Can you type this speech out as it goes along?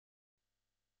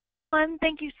everyone.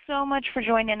 Thank you so much for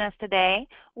joining us today.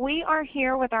 We are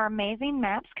here with our amazing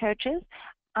MAPS coaches,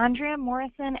 Andrea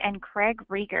Morrison and Craig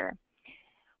Reger.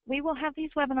 We will have these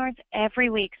webinars every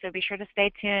week, so be sure to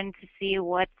stay tuned to see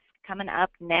what's coming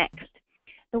up next.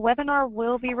 The webinar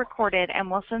will be recorded, and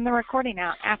we'll send the recording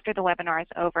out after the webinar is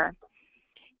over.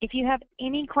 If you have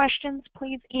any questions,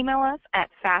 please email us at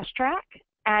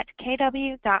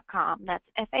fasttrack@kw.com. That's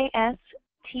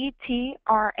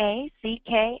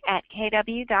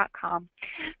FASTTRACK@kw.com.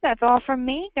 That's all from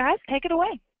me. Guys, take it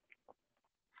away.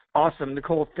 Awesome.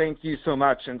 Nicole, thank you so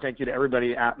much, and thank you to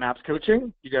everybody at MAPS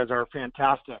Coaching. You guys are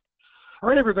fantastic. All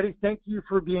right, everybody, thank you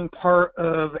for being part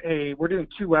of we're doing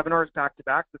 2 webinars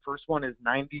back-to-back. The first one is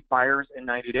 90 buyers in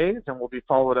 90 days, and will be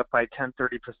followed up by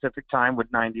 10:30 Pacific time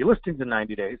with 90 listings in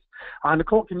 90 days.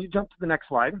 Nicole, can you jump to the next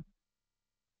slide?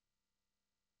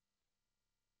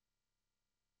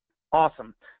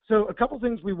 Awesome. So a couple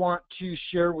things we want to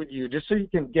share with you, just so you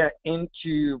can get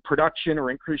into production or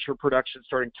increase your production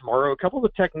starting tomorrow. A couple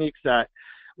of techniques that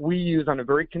we use on a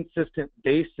very consistent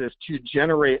basis to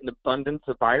generate an abundance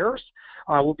of buyers.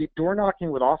 We'll be door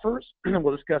knocking with offers, and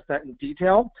we'll discuss that in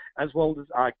detail, as well as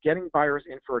getting buyers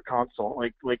in for a consult,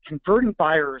 like converting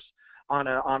buyers on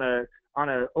a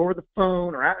over the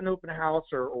phone or at an open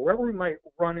house or wherever we might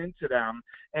run into them,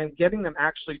 and getting them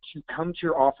actually to come to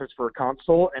your office for a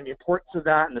consult, and the importance of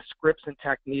that and the scripts and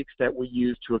techniques that we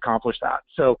use to accomplish that.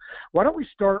 So why don't we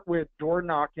start with door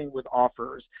knocking with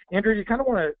offers? Andrea, you kind of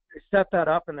want to set that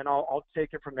up, and then I'll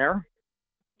take it from there.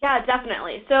 Yeah,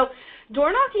 definitely. So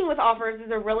door knocking with offers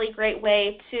is a really great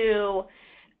way to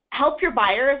help your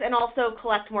buyers and also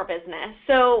collect more business.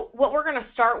 So what we're going to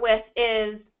start with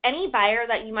is any buyer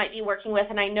that you might be working with,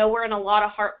 and I know we're in a lot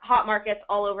of hot markets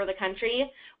all over the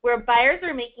country where buyers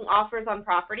are making offers on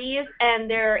properties and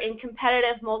they're in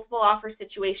competitive multiple offer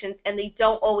situations and they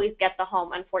don't always get the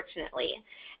home, unfortunately.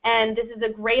 And this is a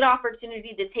great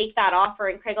opportunity to take that offer,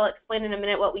 and Craig will explain in a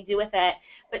minute what we do with it,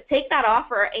 but take that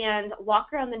offer and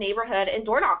walk around the neighborhood and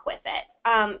door knock with it.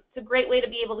 It's a great way to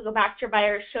be able to go back to your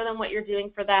buyers, show them what you're doing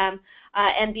for them,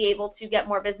 and be able to get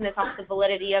more business off the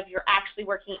validity of you're actually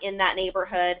working in that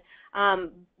neighborhood,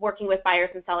 working with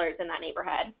buyers and sellers in that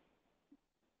neighborhood.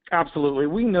 Absolutely.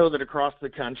 We know that across the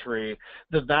country,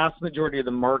 the vast majority of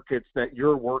the markets that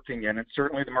you're working in, and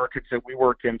certainly the markets that we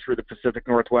work in through the Pacific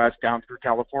Northwest down through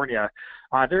California,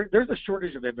 there's a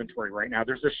shortage of inventory right now.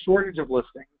 There's a shortage of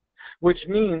listings, which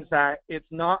means that it's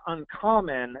not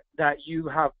uncommon that you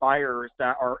have buyers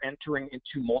that are entering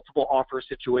into multiple offer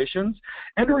situations,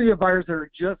 and or you have buyers that are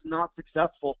just not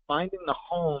successful finding the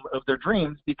home of their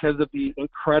dreams because of the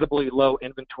incredibly low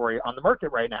inventory on the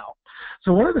market right now.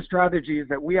 So one of the strategies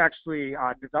that we actually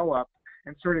developed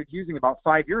and started using about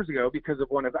 5 years ago, because of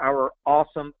one of our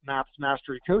awesome MAPS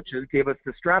Mastery coaches gave us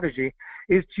the strategy,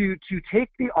 is to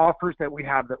take the offers that we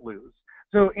have that lose.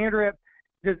 So Andrea,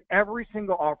 does every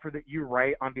single offer that you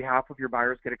write on behalf of your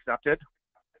buyers get accepted?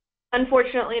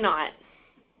 Unfortunately not.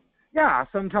 Yeah,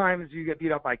 sometimes you get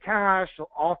beat up by cash.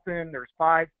 Often there's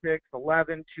 5, 6,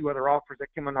 11, 2 other offers that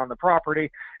come in on the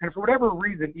property. And for whatever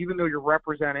reason, even though you're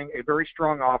representing a very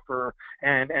strong offer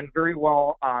and very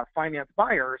well financed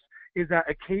buyers, is that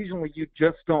occasionally you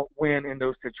just don't win in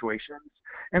those situations.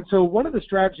 And so one of the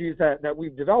strategies that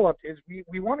we've developed is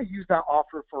we want to use that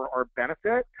offer for our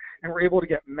benefit, and we're able to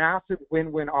get massive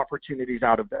win-win opportunities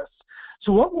out of this.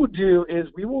 So what we'll do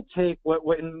is we will take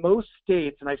what in most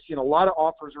states, and I've seen a lot of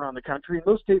offers around the country, in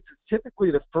most states it's typically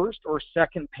the first or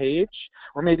second page,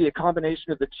 or maybe a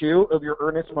combination of the two, of your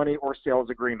earnest money or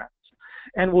sales agreement.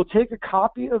 And we'll take a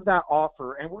copy of that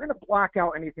offer, and we're going to black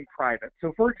out anything private.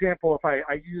 So for example, if I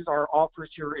use our offers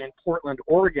here in Portland,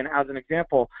 Oregon as an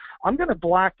example, I'm going to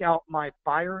black out my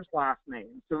buyer's last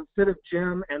name. So instead of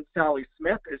Jim and Sally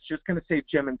Smith, it's just going to say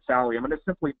Jim and Sally. I'm going to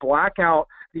simply black out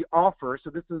the offer.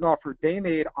 So this is an offer they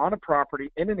made on a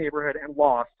property in a neighborhood and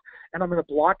lost. And I'm going to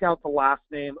block out the last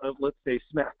name of, let's say,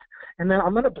 Smith. And then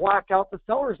I'm going to black out the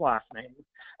seller's last name.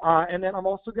 And then I'm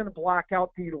also going to black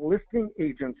out the listing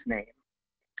agent's name.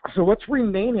 So what's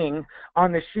remaining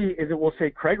on the sheet is it will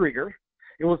say Craig Reger,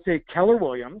 it will say Keller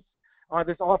Williams.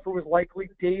 This offer was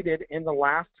likely dated in the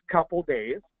last couple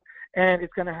days, and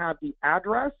it's going to have the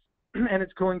address, and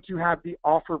it's going to have the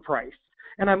offer price.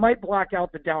 And I might black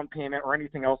out the down payment or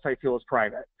anything else I feel is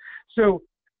private. So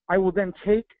I will then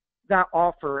take that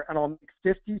offer, and I'll make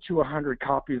 50 to 100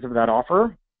 copies of that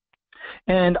offer,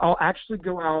 and I'll actually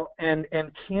go out and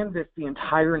canvass the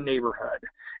entire neighborhood.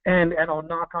 And I'll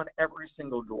knock on every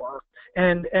single door.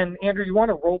 And Andrew, you want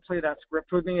to role play that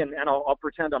script with me, and I'll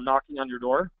pretend I'm knocking on your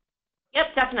door?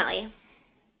 Yep, definitely.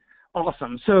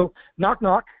 Awesome. So knock,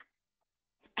 knock.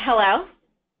 Hello.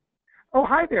 Oh,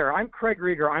 hi there. I'm Craig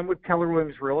Reger. I'm with Keller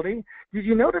Williams Realty. Did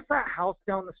you notice that house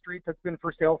down the street that's been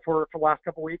for sale for the last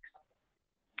couple weeks?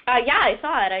 Yeah, I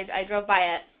saw it. I drove by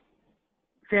it.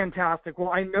 Fantastic. Well,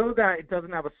 I know that it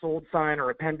doesn't have a sold sign or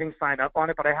a pending sign up on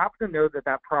it, but I happen to know that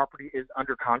that property is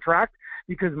under contract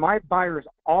because my buyers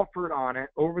offered on it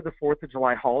over the 4th of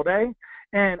July holiday,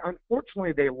 and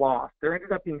unfortunately they lost. There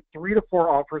ended up being 3 to 4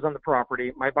 offers on the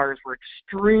property. My buyers were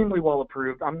extremely well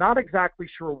approved. I'm not exactly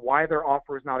sure why their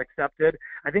offer was not accepted.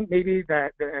 I think maybe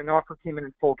that an offer came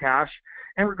in full cash.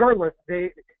 And regardless,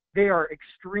 they are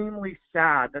extremely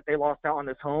sad that they lost out on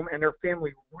this home, and their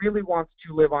family really wants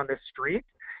to live on this street.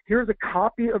 Here's a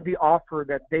copy of the offer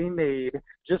that they made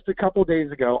just a couple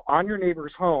days ago on your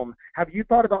neighbor's home. Have you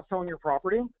thought about selling your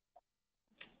property?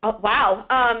 Oh, wow.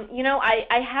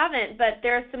 I haven't, but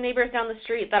there are some neighbors down the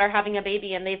street that are having a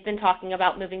baby, and they've been talking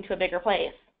about moving to a bigger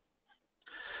place.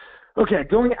 Okay,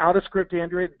 going out of script,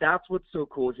 Andrea, that's what's so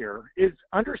cool here is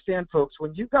understand, folks,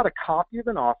 when you've got a copy of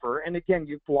an offer, and again,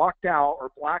 you've blocked out or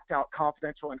blacked out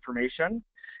confidential information,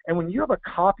 and when you have a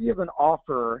copy of an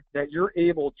offer that you're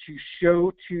able to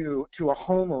show to a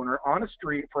homeowner on a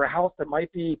street for a house that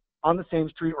might be on the same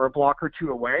street or a block or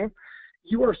two away,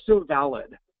 you are so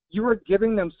valid. You are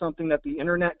giving them something that the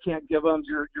internet can't give them.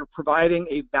 You're providing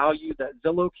a value that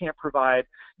Zillow can't provide.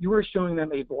 You are showing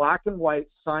them a black and white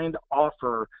signed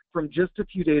offer from just a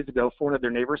few days ago for one of their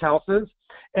neighbors' houses.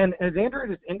 And as Andrea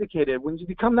just indicated, when you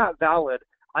become that valid,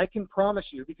 I can promise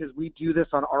you, because we do this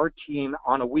on our team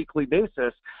on a weekly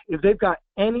basis, if they've got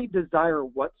any desire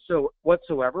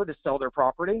whatsoever to sell their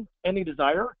property, any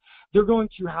desire, they're going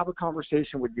to have a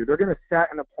conversation with you. They're going to set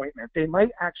an appointment. They might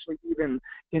actually even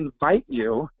invite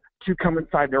you to come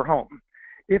inside their home.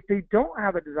 If they don't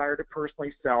have a desire to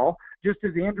personally sell, just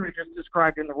as Andrea just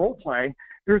described in the role play,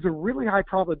 there's a really high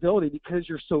probability, because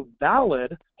you're so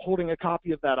valid holding a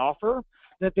copy of that offer,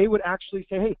 that they would actually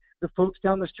say, hey, the folks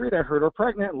down the street I heard are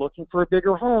pregnant and looking for a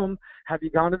bigger home. Have you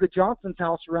gone to the Johnson's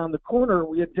house around the corner?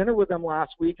 We had dinner with them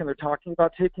last week, and they're talking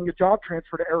about taking a job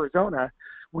transfer to Arizona.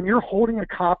 When you're holding a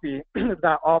copy of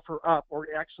that offer up, or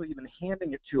actually even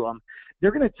handing it to them,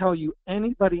 they're going to tell you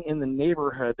anybody in the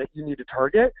neighborhood that you need to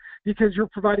target, because you're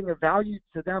providing a value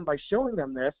to them by showing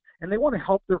them this, and they want to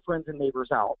help their friends and neighbors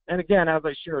out. And again, as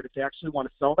I shared, if they actually want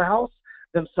to sell the house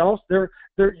themselves,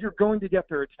 you're going to get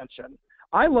their attention.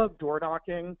 I love door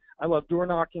knocking. I love door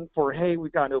knocking for, hey,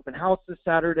 we've got an open house this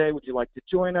Saturday. Would you like to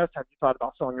join us? Have you thought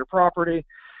about selling your property?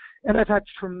 And I've had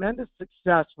tremendous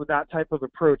success with that type of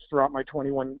approach throughout my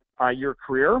 21-year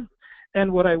career.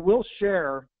 And what I will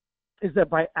share is that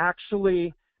by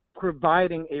actually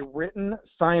providing a written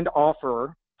signed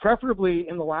offer, preferably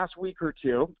in the last week or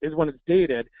two is when it's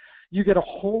dated, you get a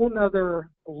whole nother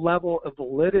level of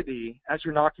validity as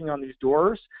you're knocking on these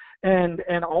doors. And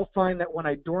I'll find that when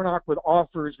I door knock with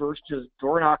offers versus just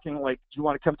door knocking like, do you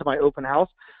want to come to my open house?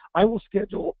 I will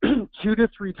schedule 2 to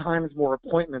 3 times more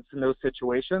appointments in those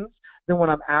situations than when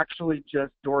I'm actually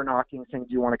just door knocking saying,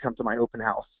 do you want to come to my open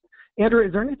house? Andrea,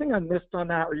 is there anything I missed on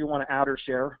that or you want to add or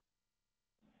share?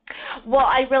 Well,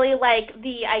 I really like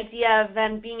the idea of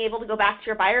then being able to go back to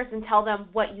your buyers and tell them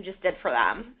what you just did for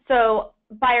them. So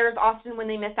buyers often, when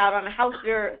they miss out on a house,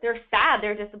 they're sad,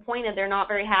 they're disappointed, they're not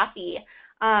very happy.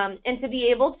 And to be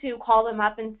able to call them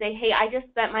up and say, hey, I just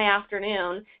spent my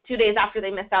afternoon, 2 days after they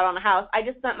missed out on a house, I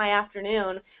just spent my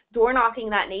afternoon door knocking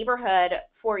that neighborhood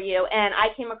for you, and I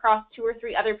came across 2 or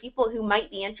 3 other people who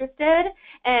might be interested,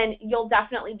 and you'll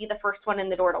definitely be the first one in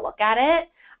the door to look at it.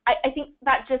 I think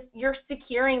that just you're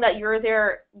securing that you're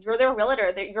their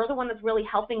realtor, that you're the one that's really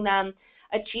helping them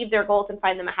achieve their goals and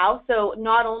find them a house. So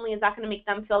not only is that going to make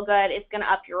them feel good, it's going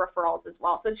to up your referrals as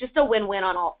well. So it's just a win-win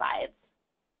on all sides.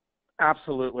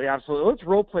 Absolutely, absolutely. Let's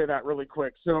role play that really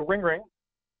quick. So ring, ring.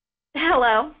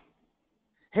 Hello.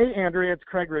 Hey, Andrea, it's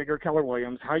Craig Reger, Keller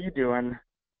Williams. How you doing?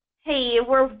 Hey,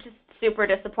 we're just super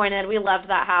disappointed. We loved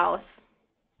that house.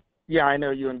 Yeah, I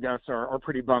know you and Gus are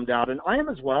pretty bummed out, and I am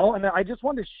as well. And I just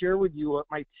wanted to share with you what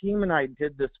my team and I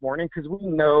did this morning, because we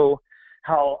know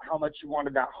how much you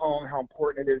wanted that home, how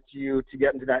important it is to you to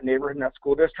get into that neighborhood and that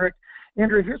school district.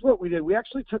 Andrea, here's what we did. We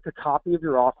actually took a copy of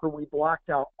your offer. We blacked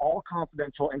out all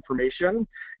confidential information,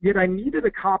 yet I needed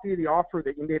a copy of the offer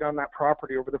that you made on that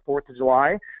property over the 4th of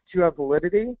July to have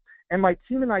validity. And my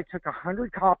team and I took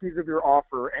 100 copies of your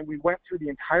offer, and we went through the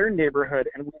entire neighborhood,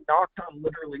 and we knocked on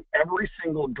literally every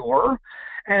single door.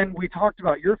 And we talked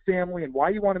about your family and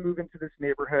why you want to move into this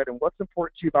neighborhood and what's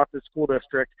important to you about this school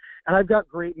district. And I've got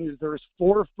great news. There's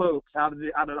 4 folks out of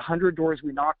the 100 doors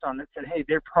we knocked on that said, hey,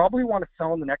 they probably want to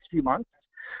sell in the next few months.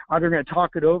 They're going to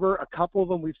talk it over. A couple of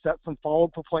them, we've set some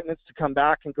follow-up appointments to come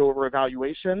back and go over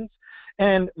evaluations.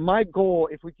 And my goal,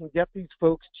 if we can get these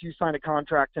folks to sign a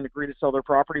contract and agree to sell their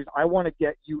properties, I want to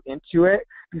get you into it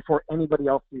before anybody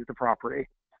else sees the property.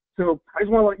 So I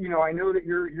just want to let you know, I know that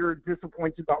you're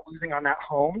disappointed about losing on that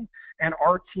home, and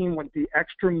our team went the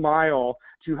extra mile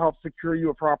to help secure you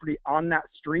a property on that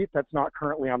street that's not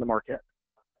currently on the market.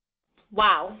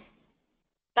 Wow.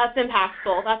 That's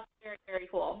impactful. That's very, very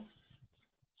cool.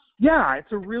 Yeah,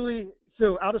 it's a really,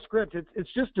 so out of script,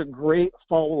 it's just a great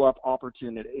follow-up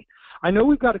opportunity. I know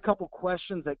we've got a couple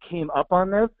questions that came up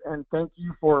on this, and thank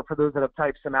you for those that have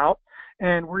typed them out.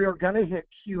 And we are going to hit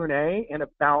Q&A in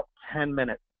about 10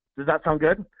 minutes. Does that sound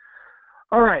good?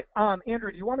 All right.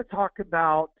 Andrea, do you want to talk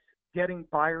about getting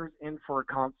buyers in for a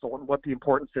consult and what the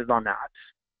importance is on that?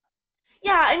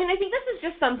 Yeah, I mean, I think this is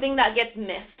just something that gets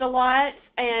missed a lot,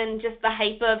 and just the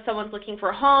hype of someone's looking for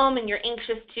a home and you're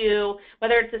anxious to,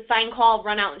 whether it's a sign call,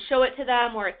 run out and show it to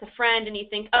them, or it's a friend and you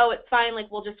think, oh, it's fine,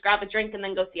 like we'll just grab a drink and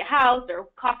then go see a house or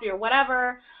coffee or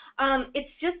whatever.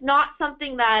 It's just not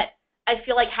something that I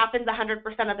feel like happens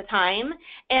 100% of the time,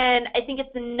 and I think it's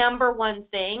the number one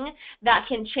thing that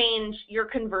can change your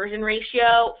conversion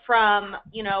ratio from,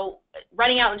 you know,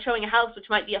 running out and showing a house, which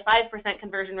might be a 5%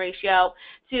 conversion ratio,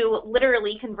 to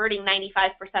literally converting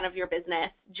 95% of your business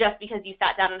just because you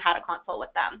sat down and had a consult with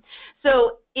them.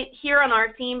 So here on our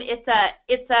team, it's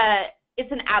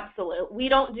an absolute. We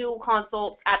don't do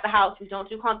consults at the house. We don't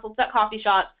do consults at coffee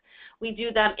shops. We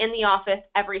do them in the office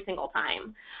every single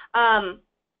time.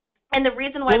 And the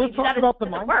reason why we do that is about the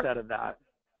mindset of that.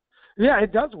 Yeah,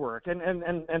 it does work, and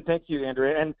thank you,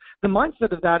 Andrea. And the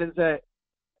mindset of that is that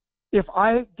if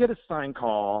I get a sign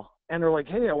call and they're like,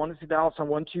 hey, I want to see the house on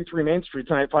 123 Main Street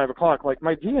tonight at 5 o'clock, like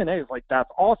my DNA is like, that's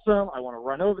awesome. I want to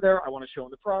run over there. I want to show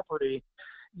them the property.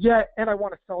 And I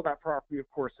want to sell that property, of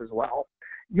course, as well.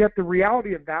 Yet the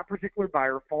reality of that particular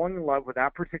buyer falling in love with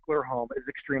that particular home is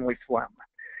extremely slim.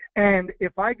 And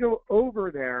if I go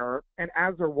over there and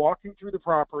as they're walking through the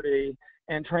property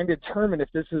and trying to determine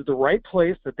if this is the right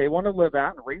place that they want to live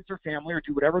at and raise their family or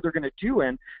do whatever they're going to do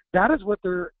in, that is what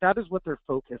their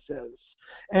focus is.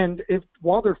 And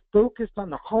while they're focused on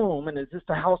the home and is this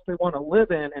the house they want to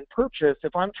live in and purchase,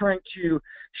 if I'm trying to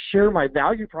share my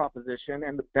value proposition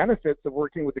and the benefits of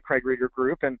working with the Craig Reger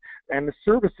Group and the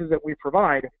services that we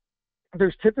provide,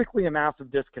 there's typically a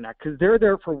massive disconnect because they're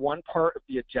there for one part of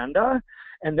the agenda,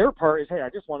 and their part is, hey, I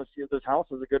just want to see if this house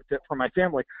is a good fit for my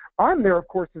family. I'm there, of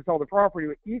course, to sell the property,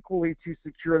 but equally to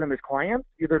secure them as clients,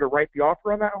 either to write the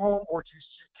offer on that home or to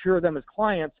secure them as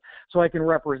clients so I can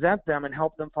represent them and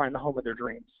help them find the home of their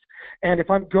dreams. And if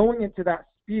I'm going into that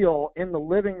spiel in the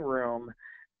living room,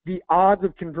 the odds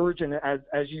of conversion, as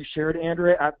you shared,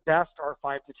 Andrea, at best are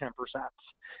 5 to 10%.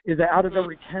 Is that out of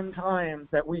every 10 times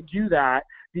that we do that,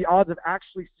 the odds of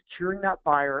actually securing that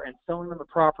buyer and selling them a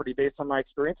property based on my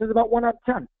experience is about 1 out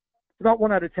of 10. It's about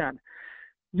 1 out of 10.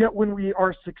 Yet when we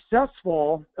are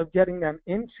successful of getting them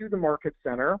into the market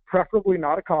center, preferably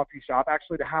not a coffee shop,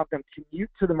 actually to have them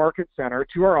commute to the market center,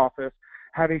 to our office,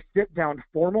 have a sit-down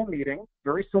formal meeting,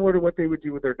 very similar to what they would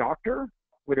do with their doctor,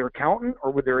 with their accountant,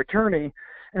 or with their attorney,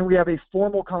 and we have a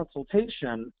formal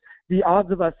consultation, the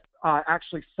odds of us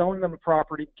actually selling them a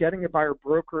property, getting a buyer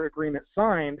broker agreement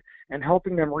signed, and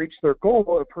helping them reach their goal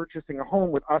of purchasing a home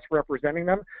with us representing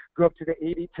them go up to the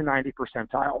 80 to 90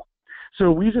 percentile. So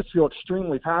we just feel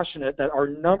extremely passionate that our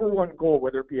number one goal,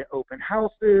 whether it be at open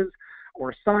houses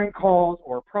or sign calls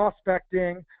or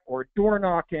prospecting or door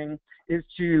knocking, is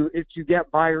to get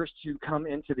buyers to come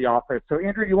into the office. So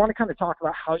Andrea, you want to kind of talk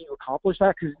about how you accomplish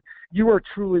that? Because you are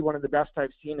truly one of the best I've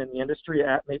seen in the industry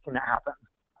at making that happen.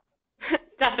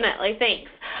 Definitely, thanks.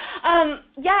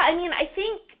 Yeah, I mean, I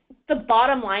think the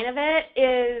bottom line of it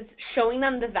is showing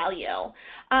them the value.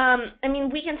 I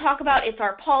mean, we can talk about it's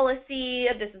our policy,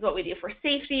 this is what we do for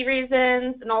safety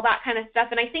reasons, and all that kind of stuff,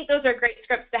 and I think those are great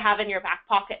scripts to have in your back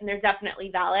pocket, and they're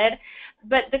definitely valid.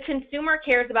 But the consumer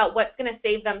cares about what's going to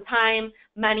save them time,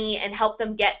 money, and help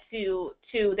them get to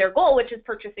their goal, which is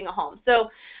purchasing a home. So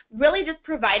really just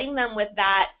providing them with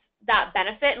that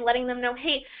benefit and letting them know,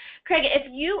 hey, Craig, if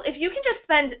you can just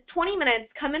spend 20 minutes,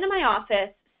 come into my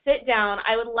office, sit down,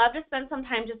 I would love to spend some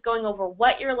time just going over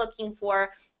what you're looking for,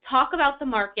 talk about the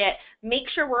market, make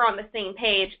sure we're on the same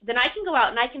page, then I can go out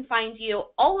and I can find you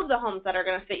all of the homes that are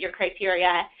going to fit your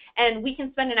criteria, and we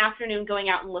can spend an afternoon going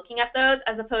out and looking at those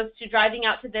as opposed to driving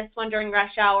out to this one during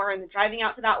rush hour and then driving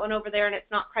out to that one over there and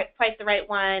it's not quite the right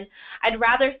one. I'd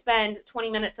rather spend 20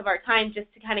 minutes of our time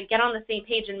just to kind of get on the same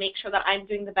page and make sure that I'm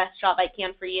doing the best job I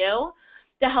can for you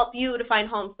to help you to find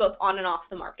homes both on and off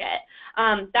the market.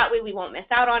 That way we won't miss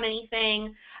out on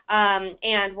anything,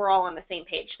 and we're all on the same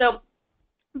page. So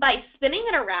by spinning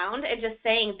it around and just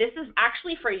saying, this is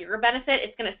actually for your benefit,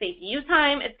 it's going to save you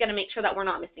time, it's going to make sure that we're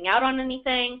not missing out on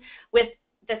anything. With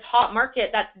this hot market,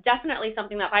 that's definitely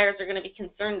something that buyers are going to be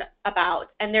concerned about.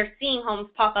 And they're seeing homes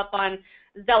pop up on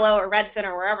Zillow or Redfin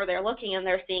or wherever they're looking, and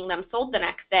they're seeing them sold the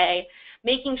next day.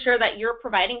 Making sure that you're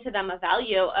providing to them a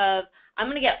value of, I'm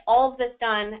going to get all of this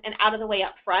done and out of the way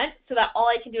up front so that all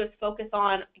I can do is focus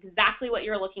on exactly what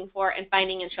you're looking for and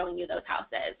finding and showing you those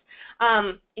houses.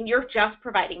 And you're just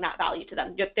providing that value to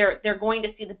them. They're going to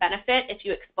see the benefit if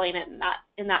you explain it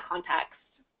in that context.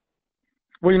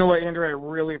 Well, you know what, Andrea, I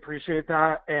really appreciate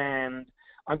that. And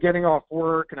I'm getting off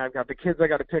work, and I've got the kids I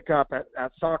got to pick up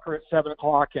at soccer at 7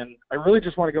 o'clock, and I really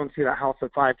just want to go and see that house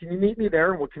at 5. Can you meet me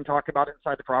there, and we can talk about it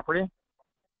inside the property?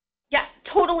 Yeah,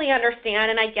 totally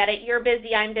understand, and I get it. You're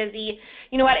busy, I'm busy.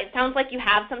 You know what, it sounds like you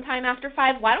have some time after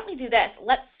 5. Why don't we do this?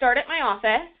 Let's start at my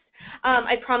office.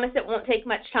 I promise it won't take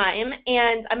much time,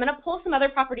 and I'm going to pull some other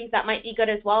properties that might be good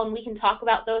as well, and we can talk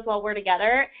about those while we're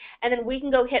together, and then we can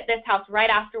go hit this house right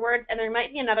afterwards, and there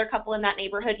might be another couple in that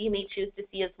neighborhood you may choose to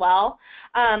see as well,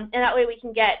 and that way we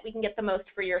can get the most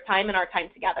for your time and our time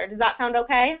together. Does that sound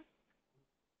okay?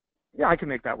 Yeah, I can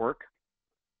make that work.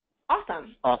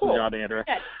 Awesome. Awesome cool. job, Andrea.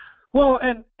 Good. Well,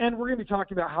 and we're going to be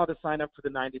talking about how to sign up for the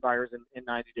 90 Buyers in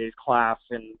 90 Days class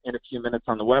in a few minutes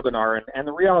on the webinar, and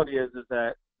the reality is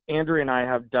that Andrea and I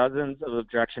have dozens of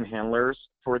objection handlers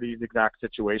for these exact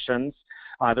situations.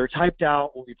 They're typed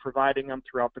out. We'll be providing them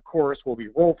throughout the course. We'll be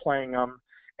role-playing them,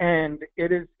 and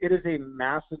it is a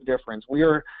massive difference. We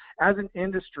are, as an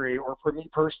industry, or for me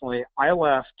personally, I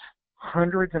left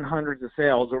hundreds and hundreds of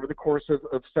sales over the course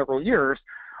of several years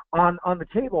on the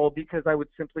table because I would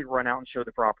simply run out and show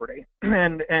the property.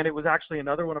 And it was actually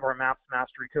another one of our Maps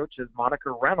Mastery coaches,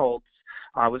 Monica Reynolds,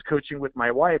 was coaching with my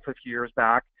wife a few years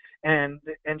back. And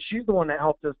she's the one that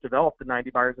helped us develop the 90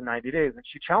 Buyers in 90 Days. And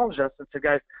she challenged us and said,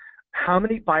 guys, how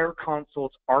many buyer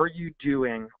consults are you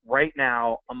doing right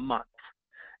now a month?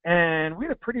 And we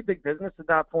had a pretty big business at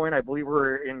that point. I believe we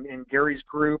were in Gary's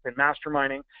group and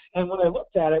masterminding. And when I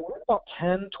looked at it, we were about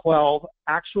 10, 12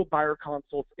 actual buyer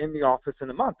consults in the office in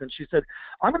a month. And she said,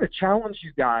 I'm going to challenge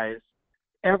you guys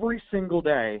every single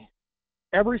day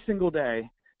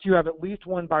to have at least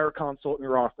one buyer consult in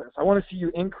your office. I want to see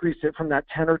you increase it from that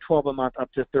 10 or 12 a month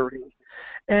up to 30.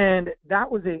 And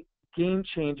that was a game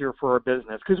changer for our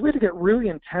business because we had to get really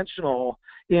intentional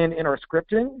in our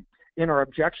scripting, in our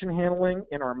objection handling,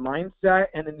 in our mindset,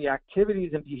 and in the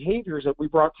activities and behaviors that we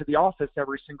brought to the office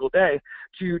every single day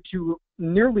to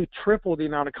nearly triple the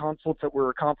amount of consults that we're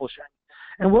accomplishing.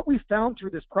 And what we found through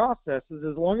this process is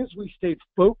as long as we stayed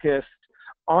focused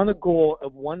on a goal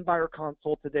of one buyer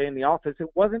consult a day in the office, it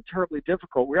wasn't terribly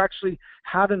difficult. We actually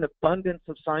had an abundance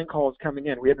of sign calls coming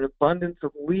in. We had an abundance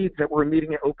of leads that were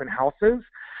meeting at open houses.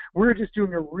 We were just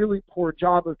doing a really poor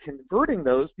job of converting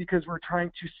those because we're trying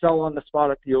to sell on the spot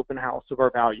at the open house of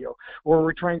our value, or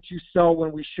we're trying to sell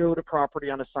when we showed a property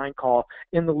on a sign call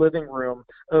in the living room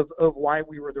of why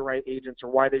we were the right agents or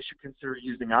why they should consider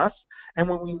using us. And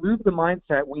when we move the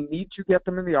mindset, we need to get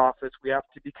them in the office. We have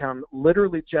to become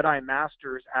literally Jedi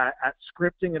masters at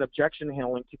scripting and objection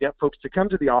handling to get folks to come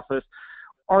to the office.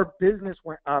 Our business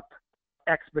went up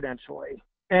exponentially.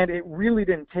 And it really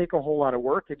didn't take a whole lot of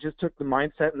work. It just took the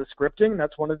mindset and the scripting.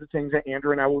 That's one of the things that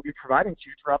Andrea and I will be providing to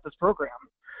you throughout this program.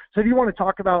 So do you want to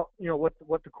talk about,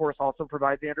 what the course also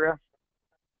provides, Andrea?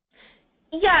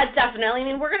 Yeah, definitely. I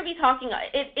mean, we're going to be talking,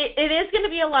 it is going to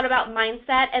be a lot about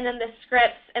mindset and then the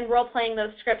scripts and role-playing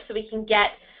those scripts so we can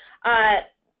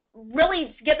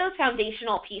really get those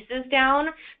foundational pieces down,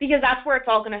 because that's where it's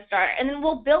all going to start. And then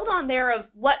we'll build on there of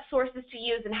what sources to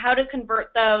use and how to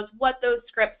convert those, what those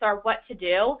scripts are, what to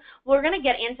do. We're going to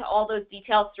get into all those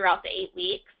details throughout the 8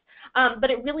 weeks.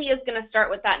 But it really is going to start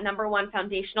with that number one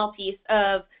foundational piece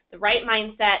of the right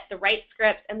mindset, the right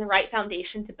scripts, and the right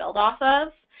foundation to build off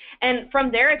of. And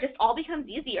from there, it just all becomes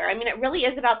easier. I mean, it really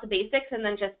is about the basics and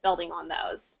then just building on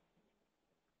those.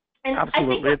 And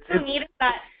absolutely. I think what's so neat is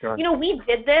that, we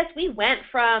did this. We went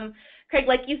from, Craig,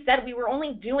 like you said, we were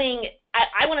only doing,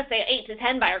 I want to say 8 to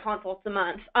 10 buyer consults a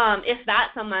month, if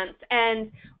that's a month.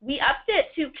 And we upped it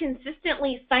to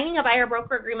consistently signing a buyer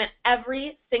broker agreement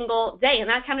every single day. And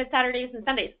that counted Saturdays and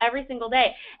Sundays, every single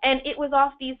day. And it was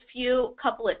off these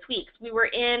couple of tweaks. We were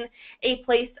in a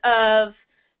place of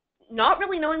not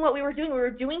really knowing what we were doing. We were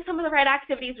doing some of the right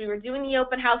activities. We were doing the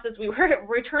open houses. We were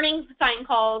returning sign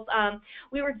calls.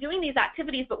 We were doing these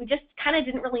activities, but we just kind of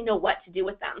didn't really know what to do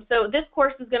with them. So this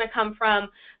course is going to come from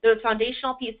those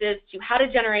foundational pieces to how to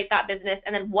generate that business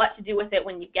and then what to do with it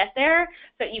when you get there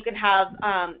so that you can have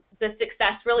the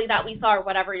success really that we saw or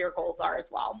whatever your goals are as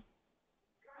well.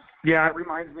 Yeah, it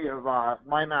reminds me of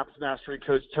my Maps Mastery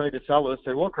coach, Tony DeCello,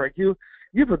 said, well, Craig, you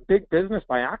have a big business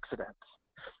by accident.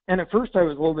 And at first I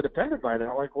was a little bit offended by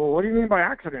that. Like, well, what do you mean by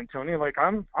accident, Tony? Like,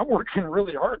 I'm working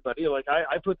really hard, buddy. Like,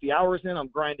 I put the hours in, I'm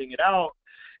grinding it out.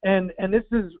 And this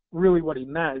is really what he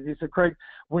meant. He said, Craig,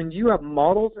 when you have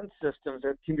models and systems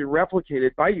that can be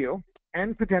replicated by you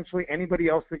and potentially anybody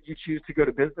else that you choose to go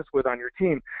to business with on your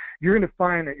team, you're going to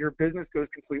find that your business goes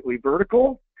completely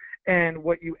vertical. And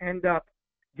what you end up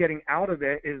getting out of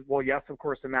it is, well, yes, of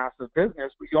course, a massive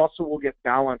business, but you also will get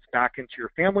balance back into your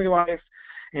family life,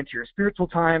 into your spiritual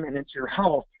time, and into your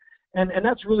health. And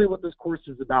that's really what this course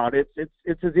is about. It's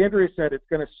as Andrea said, it's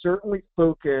going to certainly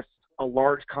focus a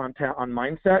large content on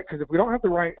mindset, because if we don't have the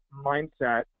right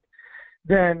mindset,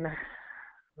 then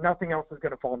nothing else is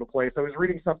going to fall into place. I was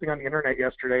reading something on the internet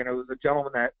yesterday, and it was a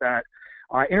gentleman that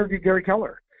interviewed Gary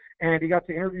Keller. And he got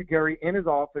to interview Gary in his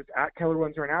office at Keller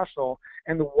Williams International.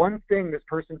 And the one thing this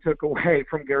person took away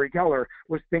from Gary Keller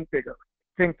was think bigger.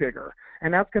 Think bigger.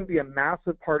 And that's going to be a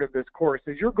massive part of this course.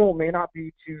 Is your goal may not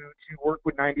be to work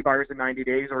with 90 buyers in 90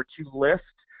 days or to list,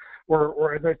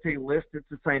 or as I say list, it's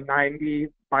to sign 90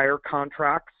 buyer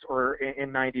contracts or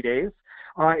in 90 days.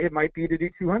 It might be to do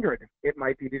 200. It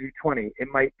might be to do 20. It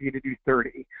might be to do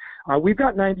 30. We've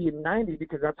got 90 and 90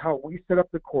 because that's how we set up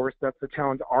the course. That's the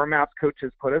challenge our MAPS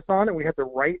coaches put us on, and we had the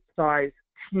right size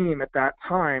team at that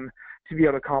time to be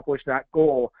able to accomplish that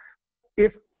goal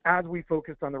as we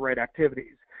focused on the right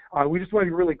activities. We just want to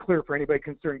be really clear for anybody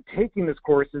concerned taking this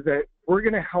course is that we're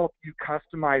going to help you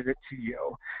customize it to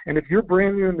you. And if you're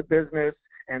brand new in the business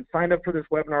and signed up for this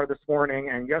webinar this morning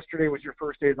and yesterday was your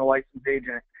first day as a licensed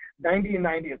agent, 90 and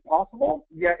 90 is possible,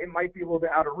 yet it might be a little bit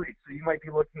out of reach. So you might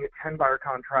be looking at 10 buyer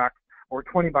contracts or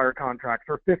 20 buyer contracts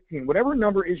or 15, whatever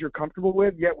number is you're comfortable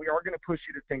with, yet we are going to push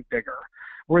you to think bigger.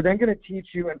 We're then going to teach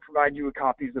you and provide you with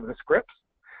copies of the scripts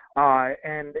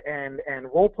and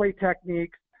role play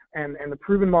techniques and the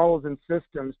proven models and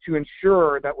systems to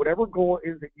ensure that whatever goal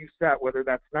is that you set, whether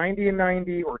that's 90 and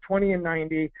 90 or 20 and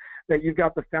 90, that you've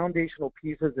got the foundational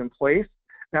pieces in place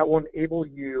that will enable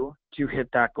you to hit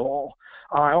that goal.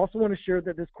 I also want to share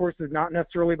that this course is not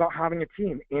necessarily about having a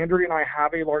team. Andrea and I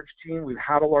have a large team. We've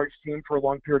had a large team for a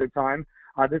long period of time.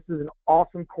 This is an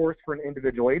awesome course for an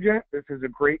individual agent. This is a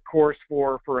great course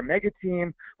for a mega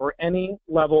team or any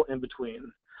level in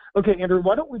between. Okay, Andrew,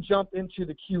 why don't we jump into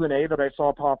the Q&A that I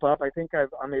saw pop up? I think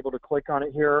I'm able to click on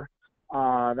it here.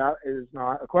 That is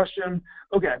not a question.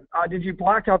 Okay, did you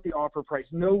black out the offer price?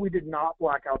 No, we did not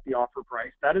black out the offer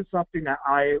price. That is something that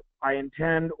I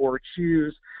intend or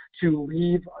choose to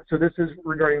leave. So this is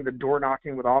regarding the door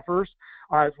knocking with offers.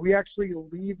 We actually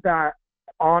leave that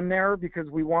on there because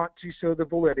we want to show the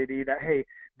validity that, hey,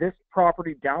 this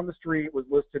property down the street was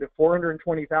listed at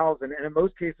 $420,000, and in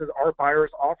most cases, our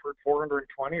buyers offered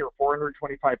 $420,000 or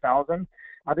 $425,000.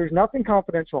 There's nothing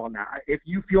confidential on that. If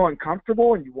you feel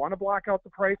uncomfortable and you want to black out the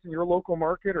price in your local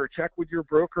market or check with your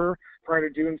broker prior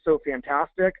to doing so,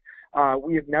 fantastic.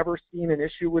 We have never seen an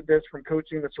issue with this from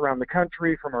coaching this around the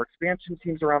country, from our expansion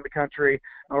teams around the country,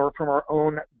 or from our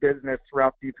own business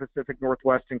throughout the Pacific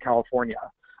Northwest and California.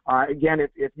 Again,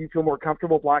 if you feel more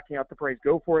comfortable blacking out the price,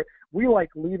 go for it. We like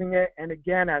leaving it. And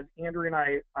again, as Andrea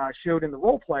and I showed in the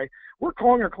role play, we're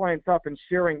calling our clients up and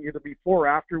sharing either before or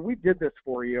after. We did this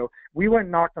for you. We went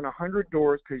and knocked on 100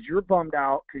 doors because you're bummed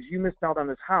out because you missed out on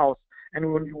this house.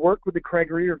 And when you work with the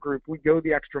Craig Reger group, we go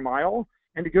the extra mile.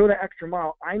 And to go the extra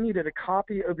mile, I needed a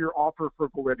copy of your offer for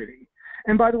validity.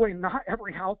 And by the way, not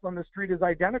every house on the street is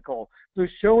identical. So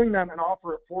showing them an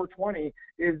offer at $420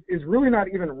 is really not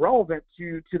even relevant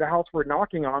to the house we're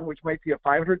knocking on, which might be a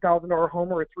 $500,000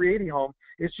 home or a $380,000 home.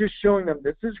 It's just showing them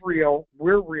this is real,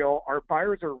 we're real, our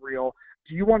buyers are real.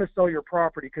 Do you want to sell your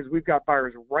property? Because we've got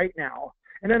buyers right now.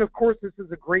 And then, of course, this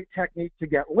is a great technique to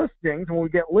get listings. When we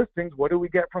get listings, what do we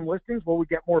get from listings? Well, we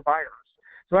get more buyers.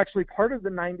 So actually part of the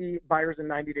 90 buyers in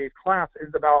 90 days class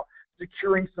is about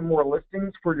securing some more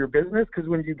listings for your business, because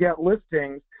when you get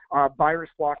listings, buyers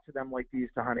flock to them like bees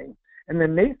to honey. And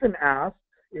then Nathan asked,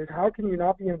 is how can you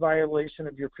not be in violation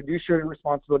of your fiduciary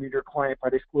responsibility to your client by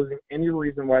disclosing any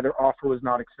reason why their offer was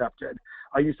not accepted?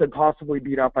 You said possibly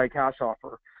beat out by a cash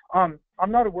offer. I'm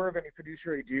not aware of any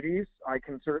fiduciary duties. I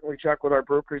can certainly check with our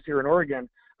brokers here in Oregon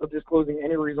of disclosing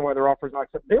any reason why their offer is not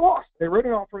accepted. They lost. They wrote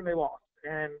an offer and they lost.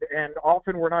 And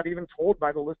often we're not even told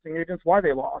by the listing agents why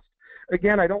they lost.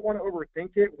 Again, I don't want to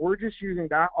overthink it. We're just using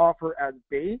that offer as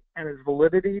bait and as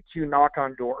validity to knock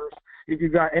on doors. If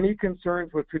you've got any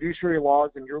concerns with fiduciary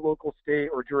laws in your local state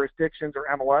or jurisdictions or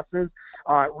MLSs,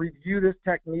 review this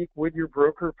technique with your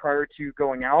broker prior to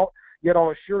going out. Yet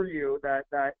I'll assure you that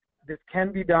this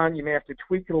can be done. You may have to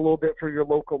tweak it a little bit for your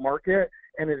local market.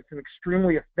 and it's an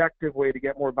extremely effective way to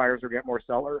get more buyers or get more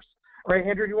sellers. All right,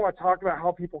 Andrea, do you want to talk about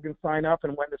how people can sign up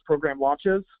and when this program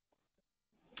launches?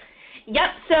 Yep,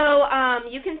 so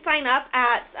you can sign up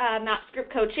at Maps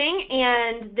Group Coaching,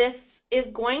 and this is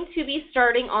going to be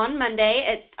starting on Monday.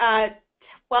 It's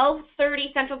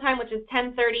 12:30 Central Time, which is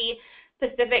 10:30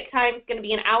 Pacific Time. It's going to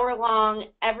be an hour long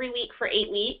every week for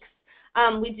 8 weeks.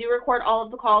 We do record all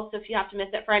of the calls, so if you have to miss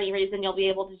it for any reason, you'll be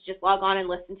able to just log on and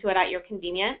listen to it at your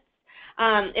convenience.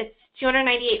 It's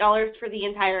 $298 for the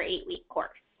entire 8-week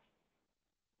course.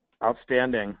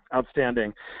 Outstanding,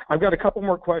 outstanding. I've got a couple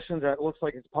more questions that looks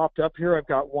like it's popped up here. I've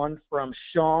got one from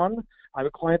Sean. I have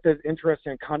a client that's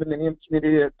interested in a condominium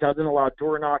community that doesn't allow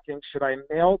door knocking. Should I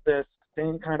mail this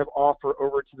same kind of offer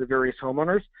over to the various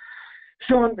homeowners?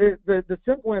 Sean, the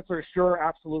simple answer is sure,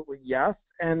 absolutely yes.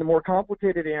 And the more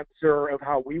complicated answer of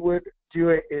how we would do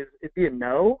it is it'd be a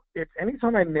no. It's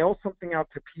anytime I mail something out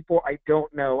to people I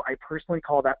don't know, I personally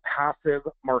call that passive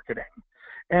marketing.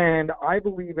 And I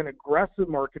believe in aggressive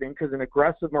marketing because in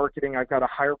aggressive marketing, I've got a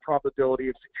higher probability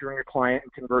of securing a client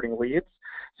and converting leads.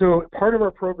 So part of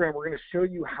our program, we're going to show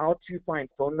you how to find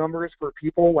phone numbers for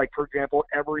people, like, for example,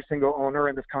 every single owner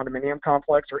in this condominium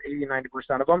complex, or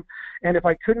 80-90% of them. And if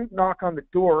I couldn't knock on the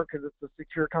door because it's a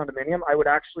secure condominium, I would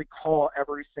actually call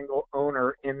every single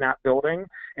owner in that building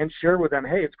and share with them,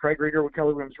 hey, it's Craig Reger with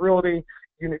Keller Williams Realty.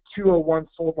 Unit 201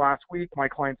 sold last week. My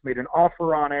clients made an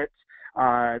offer on it.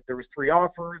 There was 3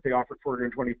 offers. They offered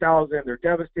 $420,000. They're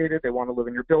devastated. They want to live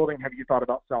in your building. Have you thought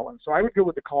about selling? So I would go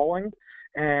with the calling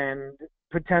and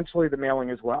potentially the mailing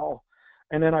as well.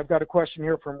 And then I've got a question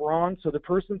here from Ron. So the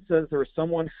person says there's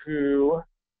someone who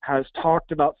has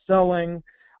talked about selling.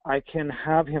 I can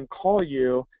have him call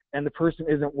you, and the person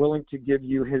isn't willing to give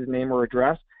you his name or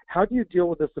address. How do you deal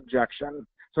with this objection?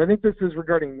 So I think this is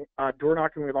regarding door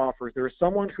knocking with offers. There is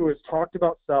someone who has talked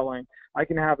about selling. I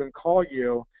can have him call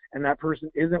you, and that person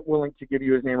isn't willing to give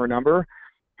you his name or number.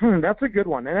 That's a good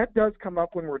one. And that does come up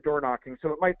when we're door knocking. So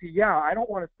it might be, yeah, I don't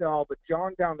want to sell, but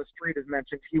John down the street has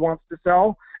mentioned he wants to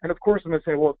sell. And of course, I'm going to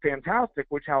say, well, fantastic.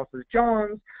 Which house is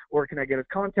John's? Or can I get his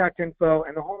contact info?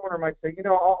 And the homeowner might say, you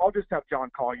know, I'll just have John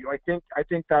call you. I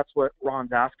think that's what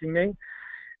Ron's asking me.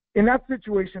 In that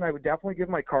situation, I would definitely give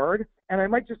my card. And I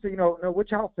might just say, no,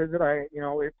 which house is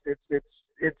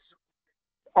it?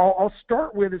 I'll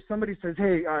start with, if somebody says,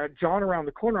 hey, John around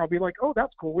the corner, I'll be like, oh,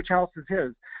 that's cool. Which house is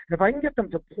his? And if I can get them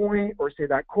to point or say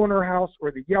that corner house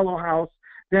or the yellow house,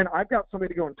 then I've got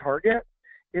somebody to go and target,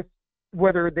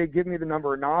 whether they give me the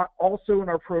number or not. Also in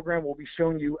our program, we'll be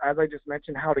showing you, as I just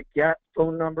mentioned, how to get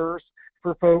phone numbers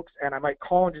for folks. And I might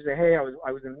call and just say, hey,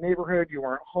 I was in the neighborhood, you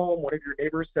weren't home, one of your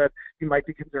neighbors said you might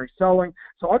be considering selling.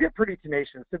 So I'll get pretty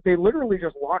tenacious. If they literally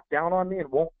just lock down on me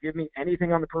and won't give me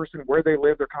anything on the person, where they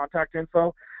live, their contact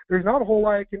info, there's not a whole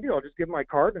lot I can do. I'll just give them my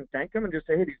card and thank them and just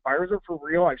say, hey, these buyers are for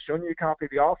real. I've shown you a copy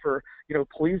of the offer.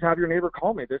 Please have your neighbor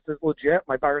call me. This is legit.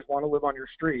 My buyers want to live on your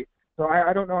street. So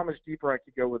I don't know how much deeper I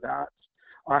could go with that.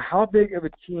 How big of a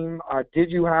team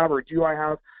did you have or do I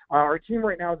have? Our team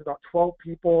right now is about 12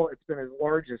 people. It's been as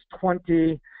large as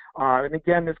 20. And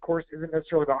again, this course isn't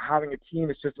necessarily about having a team.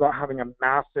 It's just about having a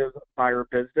massive buyer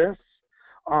business.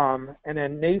 And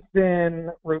then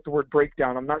Nathan wrote the word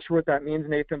breakdown. I'm not sure what that means,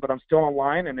 Nathan, but I'm still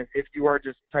online. And if you are,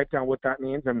 just type down what that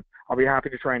means, and I'll be happy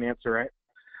to try and answer it.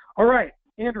 All right,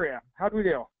 Andrea, how do we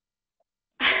do?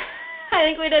 I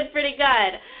think we did pretty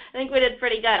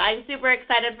good. I'm super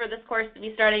excited for this course to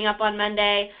be starting up on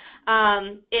Monday.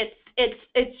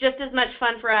 It's just as much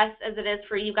fun for us as it is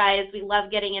for you guys. We love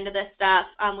getting into this stuff.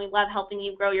 We love helping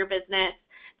you grow your business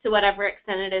to whatever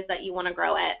extent it is that you want to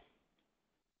grow it.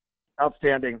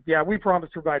 Outstanding. Yeah, we promise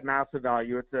to provide massive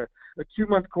value. It's a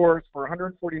 2-month course for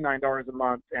 $149 a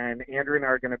month, and Andrea and I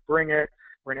are going to bring it.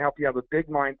 We're going to help you have a big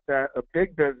mindset, a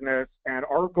big business, and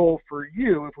our goal for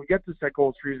you, if we get to set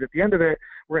goals for you, is at the end of it,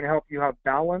 we're going to help you have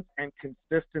balance and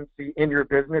consistency in your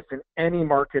business in any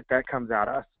market that comes at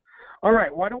us. All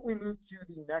right, why don't we move to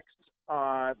the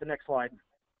next slide?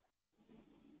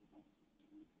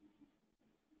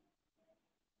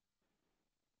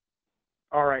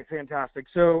 All right, fantastic.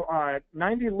 So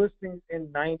 90 listings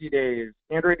in 90 days.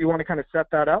 Andrea, do you want to kind of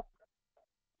set that up?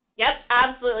 Yep,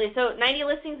 absolutely. So 90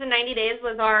 listings in 90 days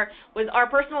was our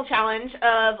personal challenge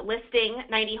of listing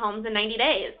 90 homes in 90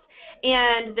 days.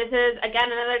 And this is,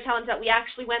 again, another challenge that we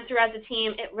actually went through as a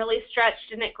team. It really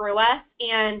stretched and it grew us.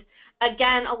 And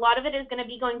again, a lot of it is going to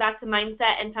be going back to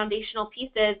mindset and foundational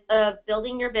pieces of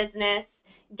building your business,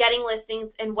 getting listings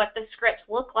and what the scripts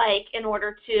look like in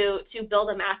order to build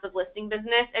a massive listing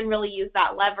business and really use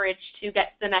that leverage to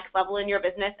get to the next level in your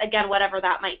business. Again, whatever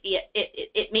that might be.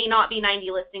 It may not be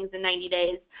 90 listings in 90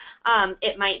 days.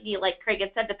 It might be, like Craig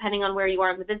had said, depending on where you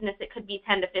are in the business, it could be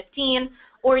 10 to 15,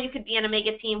 or you could be in a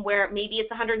mega team where maybe it's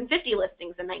 150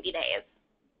 listings in 90 days.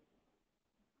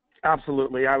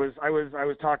 Absolutely. I was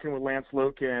talking with Lance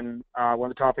Loken, one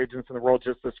of the top agents in the world,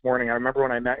 just this morning. I remember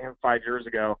when I met him 5 years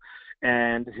ago,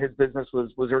 and his business was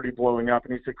already blowing up.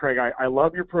 And he said, Craig, I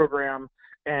love your program,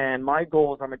 and my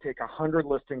goal is I'm going to take 100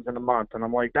 listings in a month. And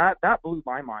I'm like, that blew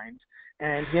my mind.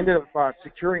 And he ended up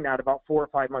securing that about 4 or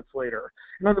 5 months later.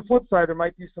 And on the flip side, there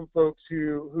might be some folks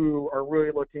who are really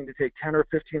looking to take 10 or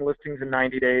 15 listings in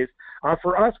 90 days.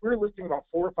 For us, we're listing about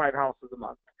 4 or 5 houses a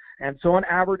month. And so on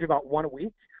average, about one a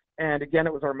week. And again,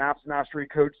 it was our Maps Mastery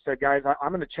coach said, guys, I'm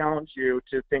going to challenge you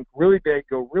to think really big,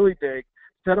 go really big,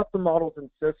 set up the models and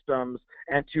systems,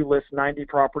 and to list 90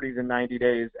 properties in 90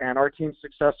 days. And our team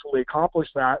successfully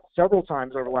accomplished that several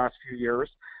times over the last few years.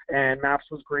 And Maps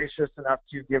was gracious enough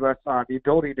to give us the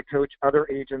ability to coach other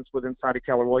agents inside of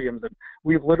Keller Williams. And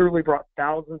we've literally brought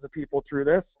thousands of people through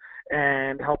this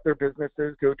and helped their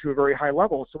businesses go to a very high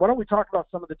level. So why don't we talk about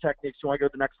some of the techniques? You want to go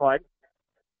to the next slide?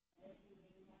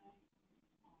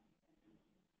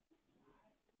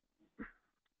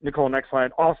 Nicole, next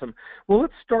slide. Awesome. Well,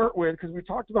 let's start with, because we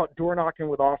talked about door knocking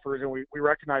with offers, and we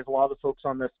recognize a lot of the folks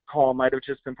on this call might have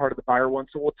just been part of the buyer one,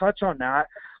 so we'll touch on that.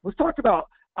 Let's talk about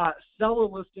sell a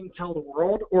listing, tell the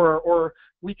world, or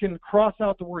we can cross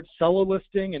out the word sell a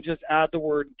listing and just add the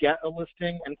word get a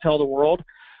listing and tell the world.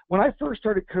 When I first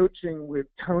started coaching with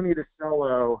Tony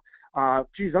DeCello, that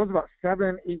was about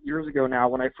 7-8 years ago now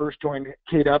when I first joined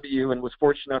KW and was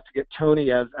fortunate enough to get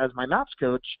Tony as my Maps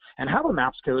coach and have a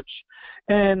Maps coach.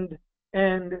 And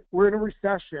we're in a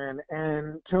recession,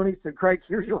 and Tony said, Craig,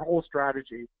 here's your whole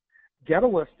strategy. Get a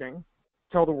listing,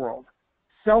 tell the world.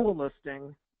 Sell a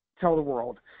listing, tell the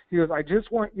world. He goes, I just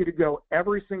want you to go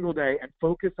every single day and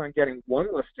focus on getting one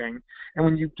listing, and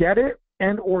when you get it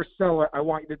and or sell it, I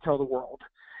want you to tell the world.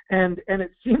 And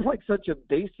it seems like such a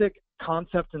basic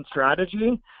concept and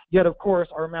strategy, yet of course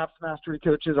our Maps Mastery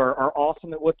coaches are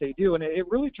awesome at what they do, and it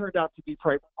really turned out to be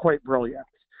quite brilliant.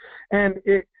 And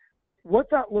what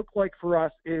that looked like for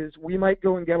us is we might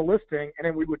go and get a listing, and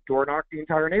then we would door knock the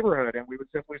entire neighborhood, and we would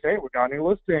simply say, we got a new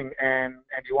listing, and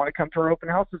do you want to come to our open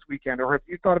house this weekend, or have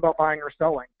you thought about buying or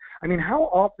selling? I mean, how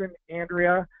often,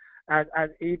 Andrea, as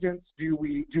agents, do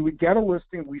we get a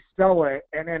listing, we sell it,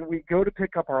 and then we go to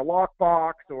pick up our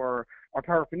lockbox or our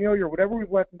paraphernalia or whatever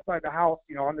we've left inside the house,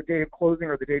 on the day of closing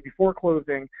or the day before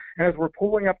closing, and as we're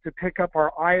pulling up to pick up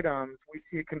our items, we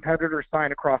see a competitor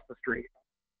sign across the street.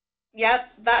 Yep,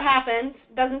 that happens.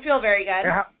 Doesn't feel very good.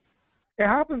 It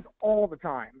happens all the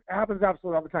time. It happens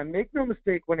absolutely all the time. Make no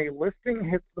mistake, when a listing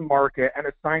hits the market and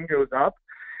a sign goes up,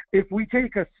 if we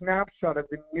take a snapshot of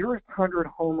the nearest 100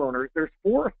 homeowners, there's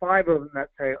 4 or 5 of them that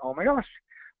say, oh my gosh,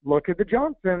 look at the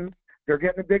Johnsons. They're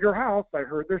getting a bigger house. I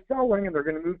heard they're selling and they're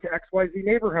going to move to XYZ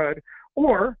neighborhood.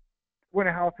 Or when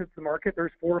a house hits the market,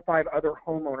 there's 4 or 5 other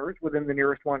homeowners within the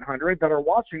nearest 100 that are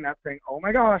watching that saying, oh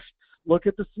my gosh, look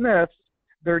at the Smiths.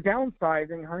 They're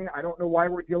downsizing, honey. I don't know why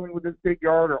we're dealing with this big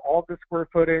yard or all this square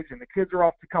footage, and the kids are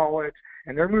off to college,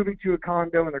 and they're moving to a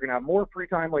condo, and they're going to have more free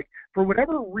time. Like, for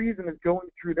whatever reason is going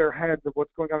through their heads of what's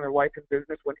going on in their life and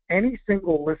business, when any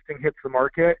single listing hits the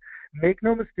market, make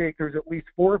no mistake, there's at least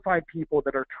 4 or 5 people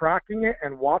that are tracking it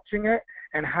and watching it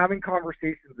and having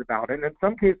conversations about it. And in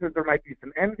some cases, there might be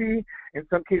some envy. In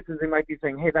some cases, they might be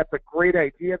saying, hey, that's a great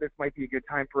idea. This might be a good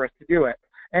time for us to do it.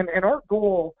 And our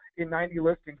goal in 90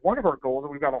 listings, one of our goals,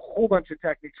 and we've got a whole bunch of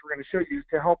techniques we're going to show you, is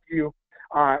to help you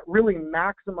really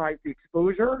maximize the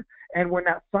exposure. And when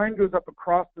that sign goes up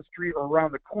across the street or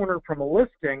around the corner from a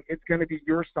listing, it's going to be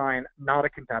your sign, not a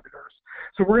competitor's.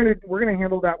 So we're going to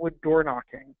handle that with door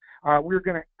knocking. We're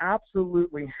going to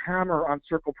absolutely hammer on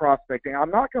circle prospecting.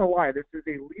 I'm not going to lie, this is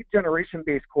a lead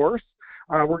generation-based course.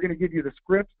 We're going to give you the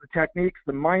scripts, the techniques,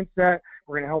 the mindset.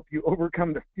 We're going to help you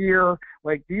overcome the fear.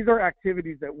 Like, these are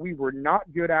activities that we were not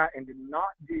good at and did not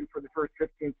do for the first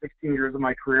 15, 16 years of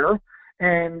my career.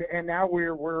 And now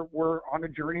we're on a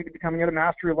journey to becoming at a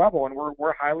mastery level, and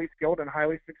we're highly skilled and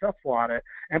highly successful at it.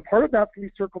 And part of that's going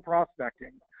to be circle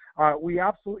prospecting. We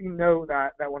absolutely know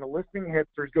that when a listing hits,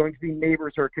 there's going to be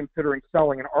neighbors who are considering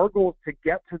selling, and our goal is to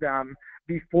get to them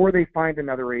before they find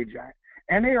another agent.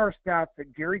 NAR stats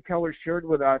that Gary Keller shared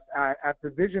with us at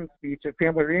the vision speech at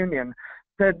Family Reunion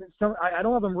said, I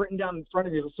don't have them written down in front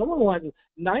of you, but someone wanted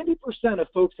 90% of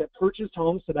folks that purchased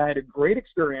homes said I had a great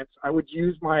experience. I would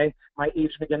use my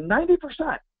agent again.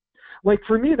 90%. Like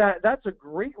for me, that's a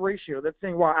great ratio. That's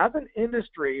saying, well, as an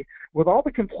industry, with all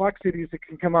the complexities that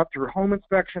can come up through home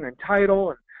inspection and title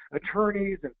and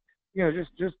attorneys and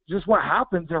just what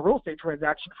happens in a real estate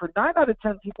transaction, for 9 out of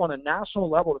 10 people on a national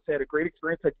level to say I had a great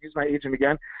experience, I'd use my agent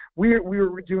again, we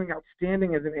were doing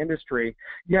outstanding as an industry.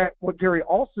 Yet what Gary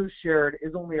also shared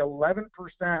is only 11%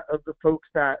 of the folks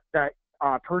that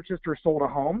purchased or sold a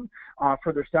home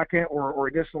for their second or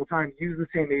additional time use the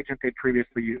same agent they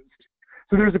previously used.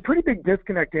 So there's a pretty big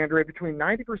disconnect, Andrea, between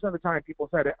 90% of the time people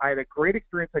said I had a great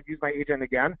experience, I'd use my agent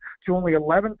again, to only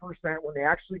 11% when they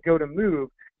actually go to move,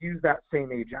 use that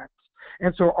same agent.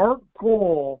 And so our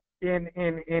goal in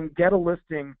Get a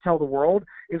Listing, Tell the World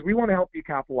is we want to help you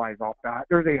capitalize off that.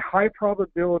 There's a high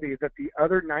probability that the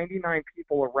other 99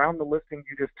 people around the listing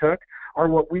you just took are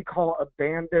what we call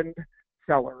abandoned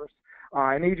sellers.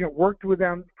 An agent worked with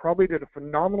them, probably did a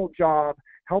phenomenal job,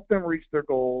 helped them reach their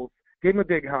goals, gave them a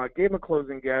big hug, gave them a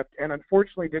closing gift, and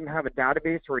unfortunately didn't have a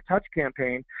database or a touch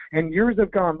campaign. And years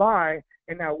have gone by,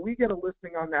 and now we get a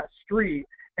listing on that street,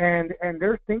 and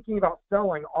they're thinking about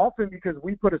selling, often because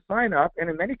we put a sign up, and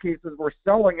in many cases we're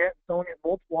selling it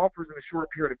multiple offers in a short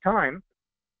period of time.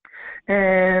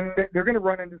 And they're going to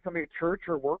run into somebody at church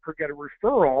or work or get a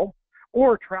referral,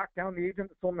 or track down the agent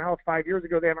that sold them the house 5 years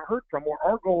ago they haven't heard from. Well,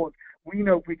 our goal is we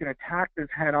know if we can attack this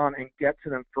head on and get to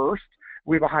them first,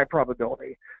 we have a high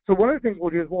probability. So one of the things we'll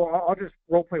do is, I'll just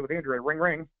role play with Andrea. Ring,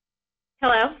 ring.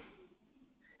 Hello.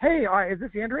 Hey, is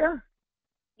this Andrea?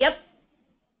 Yep.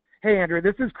 Hey, Andrea,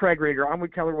 this is Craig Reger. I'm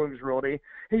with Keller Williams Realty.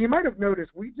 Hey, you might have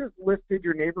noticed we just listed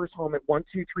your neighbor's home at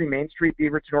 123 Main Street,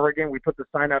 Beaverton, Oregon. We put the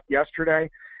sign up yesterday.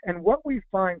 And what we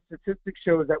find, statistics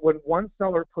show, is that when one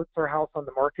seller puts their house on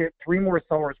the market, 3 more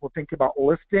sellers will think about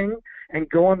listing and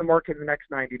go on the market in the next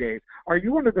 90 days. Are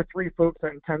you one of the 3 folks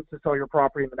that intends to sell your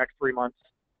property in the next 3 months?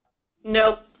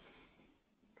 Nope.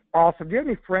 Awesome. Do you have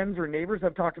any friends or neighbors that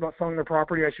have talked about selling their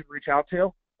property I should reach out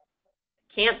to?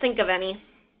 Can't think of any.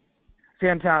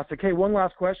 Fantastic. Hey, one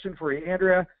last question for you,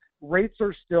 Andrea. Rates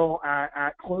are still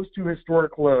at close to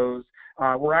historic lows.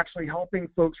 We're actually helping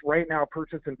folks right now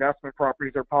purchase investment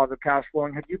properties that are positive cash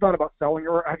flowing. Have you thought about selling,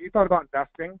 or have you thought about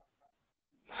investing?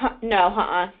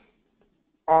 No,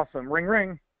 Awesome. Ring,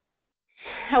 ring.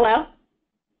 Hello?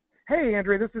 Hey,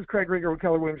 Andrea, this is Craig Reger with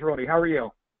Keller Williams Realty. How are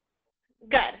you?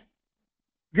 Good.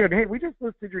 Good. Hey, we just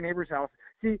listed your neighbor's house.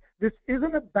 See, this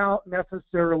isn't about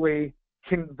necessarily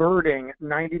converting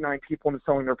 99 people into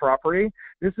selling their property.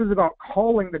 This is about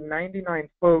calling the 99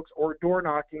 folks, or door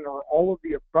knocking, or all of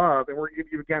the above. And we're going to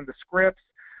give you, again, the scripts,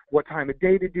 what time of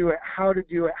day to do it, how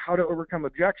to overcome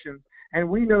objections. And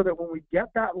we know that when we get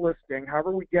that listing,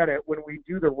 however we get it, when we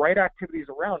do the right activities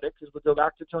around it, because we go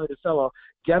back to Tony DeCello,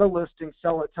 get a listing,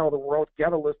 sell it, tell the world,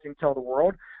 get a listing, tell the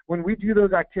world. When we do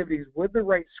those activities with the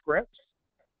right scripts,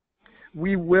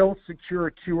 we will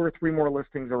secure 2 or 3 more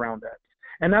listings around it.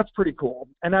 And that's pretty cool.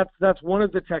 And that's one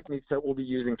of the techniques that we'll be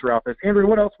using throughout this. Andrew,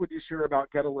 what else would you share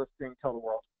about get a listing, tell the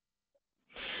world?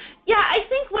 Yeah, I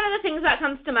think one of the things that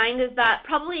comes to mind is that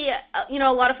probably,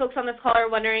 a lot of folks on this call are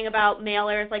wondering about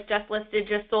mailers like just listed,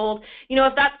 just sold.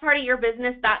 If that's part of your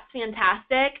business, that's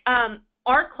fantastic.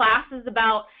 Our class is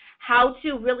about how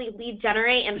to really lead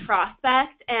generate and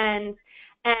prospect and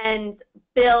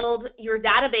build your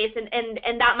database,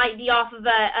 and that might be off of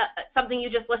something you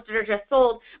just listed or just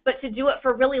sold, but to do it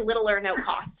for really little or no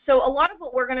cost. So a lot of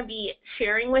what we're going to be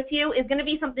sharing with you is going to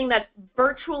be something that's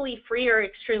virtually free or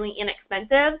extremely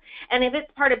inexpensive, and if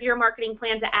it's part of your marketing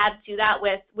plan to add to that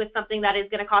with something that is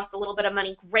going to cost a little bit of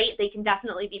money, great, they can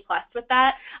definitely be blessed with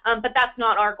that, but that's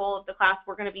not our goal of the class.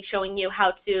 We're going to be showing you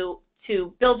how to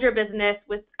build your business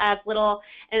with as little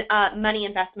money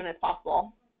investment as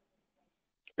possible.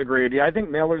 Agreed. Yeah, I think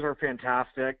mailers are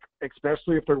fantastic,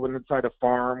 especially if they're inside a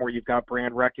farm where you've got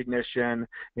brand recognition,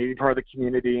 maybe part of the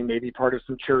community, maybe part of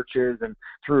some churches, and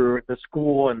through the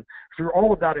school, and through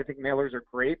all of that, I think mailers are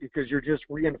great because you're just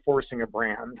reinforcing a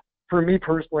brand. For me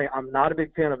personally, I'm not a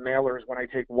big fan of mailers when I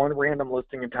take one random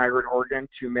listing in Tigard, Oregon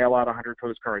to mail out 100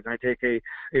 postcards. And I take a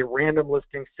random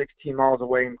listing 16 miles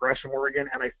away in Gresham, Oregon,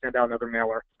 and I send out another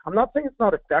mailer. I'm not saying it's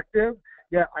not effective.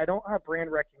 Yeah, I don't have brand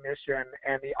recognition,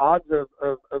 and the odds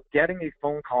of getting a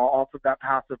phone call off of that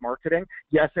passive marketing,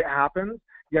 yes, it happens,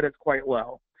 yet it's quite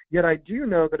low. Yet I do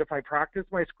know that if I practice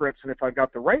my scripts and if I've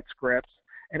got the right scripts,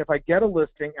 and if I get a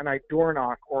listing and I door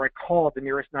knock or I call the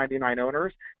nearest 99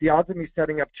 owners, the odds of me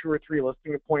setting up 2 or 3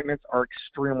 listing appointments are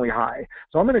extremely high.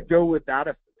 So I'm going to go with that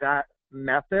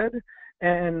method.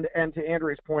 And to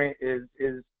Andrea's point is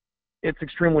it's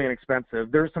extremely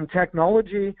inexpensive. There's some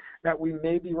technology that we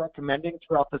may be recommending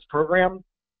throughout this program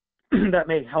that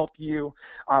may help you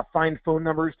find phone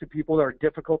numbers to people that are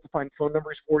difficult to find phone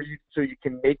numbers for you so you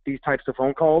can make these types of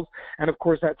phone calls. And of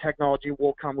course, that technology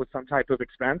will come with some type of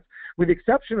expense. With the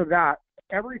exception of that,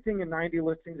 everything in 90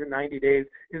 listings in 90 days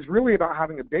is really about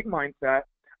having a big mindset,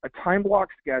 a time block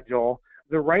schedule,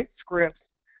 the right scripts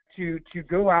to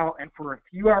go out and for a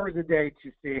few hours a day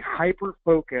to stay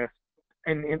hyper-focused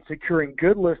in securing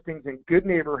good listings in good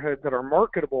neighborhoods that are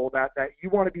marketable, that you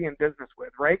want to be in business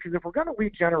with, right? Because if we're going to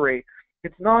lead generate,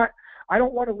 I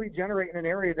don't want to lead generate in an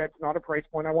area that's not a price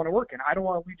point I want to work in. I don't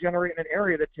want to lead generate in an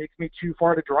area that takes me too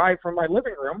far to drive from my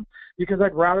living room, because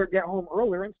I'd rather get home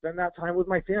earlier and spend that time with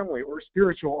my family or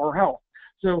spiritual or health.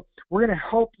 So we're going to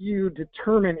help you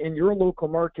determine in your local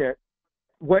market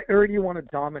what area you want to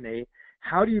dominate.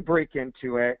 How do you break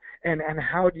into it, and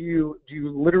how do you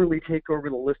literally take over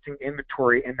the listing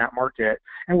inventory in that market?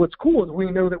 And what's cool is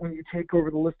we know that when you take over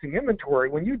the listing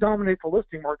inventory, when you dominate the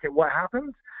listing market, what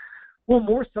happens? Well,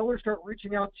 more sellers start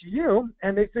reaching out to you,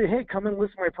 and they say, hey, come and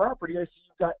list my property. I see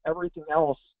you've got everything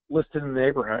else listed in the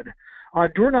neighborhood.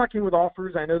 Door knocking with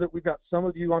offers, I know that we've got some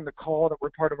of you on the call that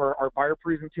were part of our buyer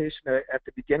presentation at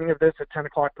the beginning of this at 10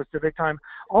 o'clock Pacific time.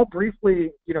 I'll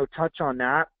briefly, touch on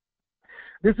that.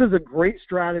 This is a great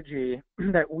strategy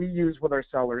that we use with our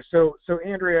sellers. So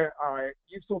Andrea,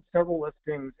 you've sold several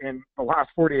listings in the last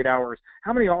 48 hours.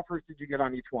 How many offers did you get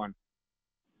on each one?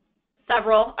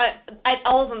 Several.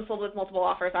 All of them sold with multiple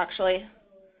offers, actually.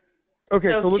 Okay,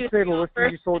 so let's say the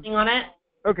listing you sold. On it.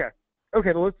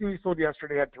 Okay, the listing you sold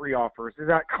yesterday had 3 offers. Is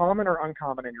that common or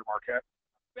uncommon in your market?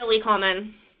 Really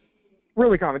common.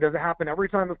 Really common. Does it happen every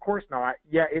time? Of course not.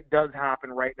 Yeah, it does happen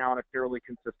right now on a fairly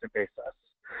consistent basis.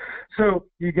 So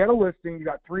you get a listing, you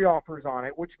got 3 offers on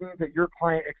it, which means that your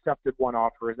client accepted 1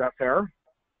 offer. Is that fair?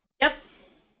 Yep.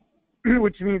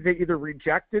 Which means they either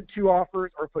rejected 2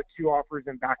 offers or put 2 offers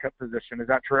in backup position. Is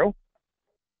that true?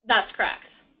 That's correct.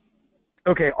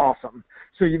 Okay, awesome.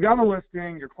 So you've got a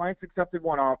listing, your client's accepted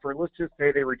 1 offer. Let's just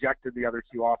say they rejected the other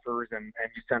 2 offers and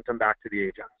you sent them back to the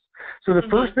agents. So the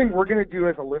first thing we're going to do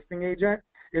as a listing agent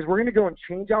is we're going to go and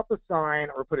change out the sign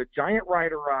or put a giant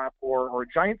rider up or a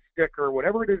giant sticker,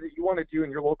 whatever it is that you want to do in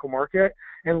your local market.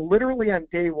 And literally on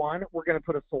day 1, we're going to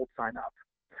put a sold sign up.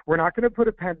 We're not going to put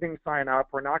a pending sign up.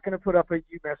 We're not going to put up a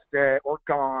you missed it or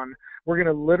gone. We're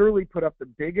going to literally put up the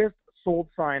biggest sold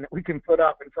sign that we can put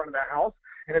up in front of that house.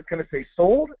 And it's going to say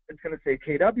sold, it's going to say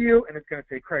KW, and it's going to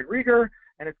say Craig Reger,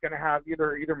 and it's going to have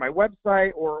either my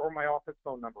website or my office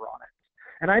phone number on it.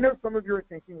 And I know some of you are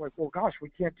thinking like, well, gosh,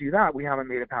 we can't do that. We haven't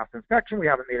made it past inspection. We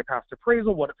haven't made it past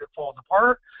appraisal. What if it falls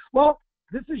apart? Well,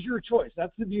 this is your choice.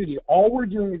 That's the beauty. All we're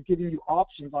doing is giving you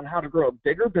options on how to grow a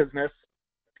bigger business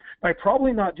by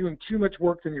probably not doing too much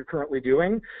work than you're currently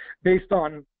doing based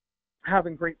on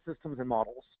having great systems and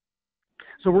models.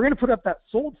 So we're going to put up that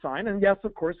sold sign. And yes,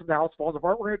 of course, if the house falls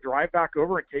apart, we're going to drive back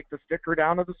over and take the sticker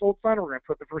down of the sold sign. We're going to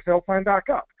put the for sale sign back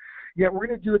up. Yet we're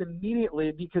going to do it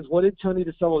immediately because what did Tony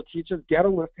DeCello teach us? Get a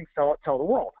listing, sell it, tell the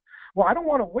world. Well, I don't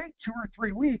want to wait 2 or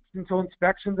 3 weeks until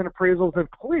inspections and appraisals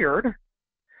have cleared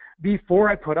before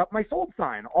I put up my sold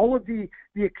sign. All of the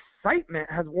excitement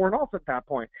has worn off at that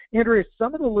point. Andrea,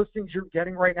 some of the listings you're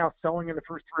getting right now selling in the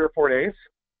first 3 or 4 days?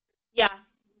 Yeah.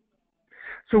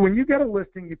 So when you get a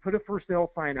listing, you put a for sale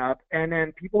sign up, and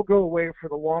then people go away for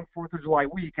the long 4th of July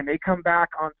week, and they come back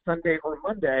on Sunday or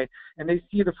Monday, and they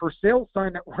see the for sale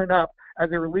sign that went up as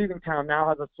they were leaving town now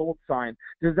has a sold sign.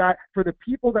 Does that, for the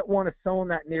people that want to sell in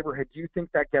that neighborhood, do you think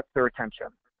that gets their attention?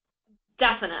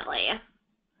 Definitely.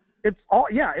 It's all,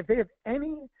 yeah, if they have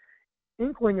any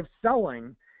inkling of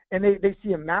selling, and they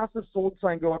see a massive sold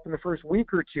sign go up in the first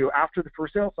week or 2 after the for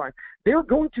sale sign, they're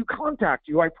going to contact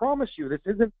you. I promise you, this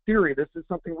isn't theory. This is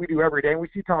something we do every day, and we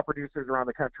see top producers around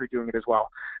the country doing it as well.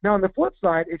 Now, on the flip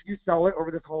side, if you sell it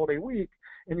over this holiday week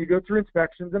and you go through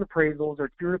inspections and appraisals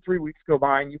or 2 or 3 weeks go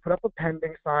by and you put up a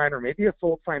pending sign or maybe a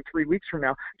sold sign 3 weeks from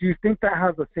now, do you think that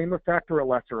has the same effect or a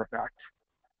lesser effect?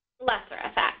 Lesser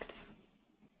effect.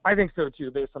 I think so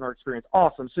too, based on our experience.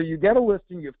 Awesome. So you get a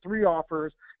listing, you have 3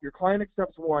 offers, your client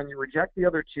accepts 1, you reject the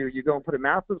other 2, you go and put a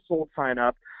massive sold sign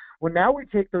up. Well, now we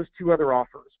take those 2 other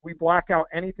offers. We black out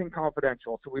anything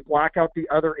confidential. So we black out the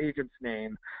other agent's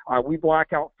name. We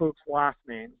black out folks' last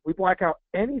names. We black out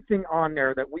anything on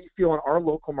there that we feel in our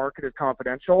local market is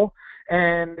confidential.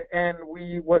 And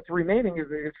what's remaining is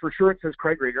for sure it says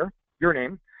Craig Reger, your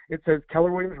name. It says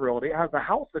Keller Williams Realty. It has the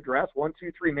house address,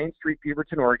 123 Main Street,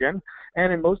 Beaverton, Oregon.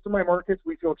 And in most of my markets,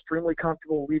 we feel extremely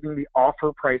comfortable leaving the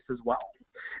offer price as well.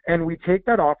 And we take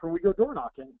that offer, we go door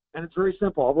knocking. And it's very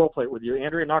simple. I'll role play it with you.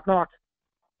 Andrea, knock, knock.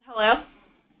 Hello.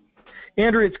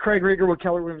 Andrea, it's Craig Reger with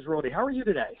Keller Williams Realty. How are you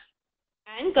today?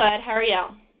 I'm good. How are you?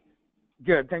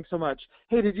 Good. Thanks so much.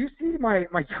 Hey, did you see my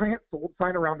giant sold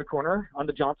sign around the corner on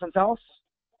the Johnson's house?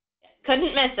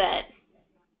 Couldn't miss it.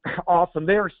 Awesome.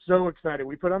 They are so excited.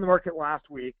 We put on the market last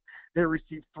week. They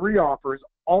received 3 offers.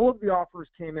 All of the offers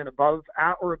came in at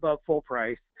or above full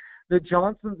price. The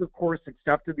Johnsons, of course,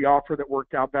 accepted the offer that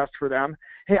worked out best for them.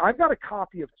 Hey, I've got a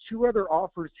copy of 2 other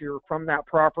offers here from that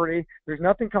property. There's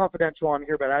nothing confidential on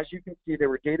here, but as you can see, they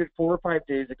were dated 4 or 5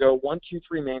 days ago,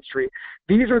 123 Main Street.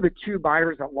 These are the 2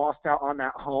 buyers that lost out on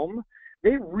that home.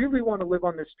 They really want to live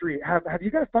on this street. Have you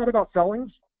guys thought about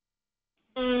selling?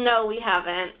 No, we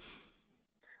haven't.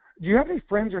 Do you have any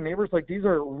friends or neighbors? Like, these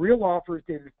are real offers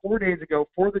dated 4 days ago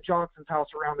for the Johnson's house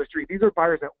around the street. These are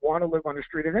buyers that want to live on the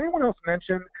street. Has anyone else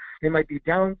mentioned they might be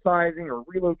downsizing or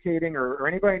relocating, or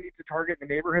anybody needs to target in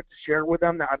the neighborhood to share with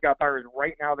them that I've got buyers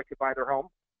right now that could buy their home?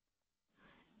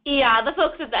 Yeah, the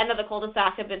folks at the end of the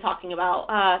cul-de-sac have been talking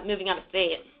about moving out of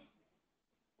state.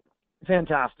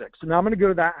 Fantastic. So now I'm going to go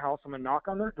to that house. I'm going to knock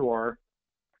on their door.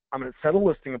 I'm going to set a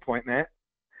listing appointment,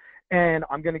 and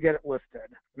I'm going to get it listed.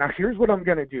 Now, here's what I'm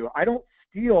going to do. I don't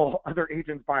steal other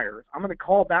agents' buyers. I'm going to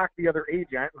call back the other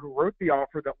agent who wrote the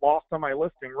offer that lost on my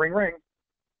listing. Ring, ring.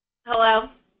 Hello.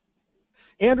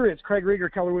 Andrea, it's Craig Reger,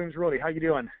 Keller Williams Realty. How you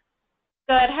doing?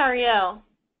 Good. How are you?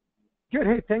 Good.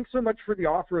 Hey, thanks so much for the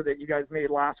offer that you guys made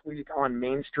last week on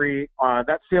Main Street.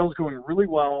 That sale's going really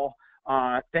well.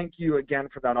 Thank you again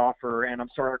for that offer, and I'm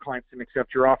sorry our clients didn't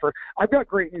accept your offer. I've got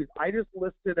great news. I just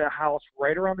listed a house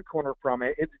right around the corner from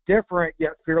it. It's different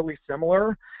yet fairly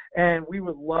similar, and we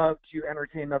would love to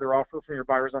entertain another offer from your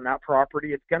buyers on that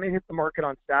property. It's going to hit the market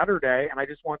on Saturday, and I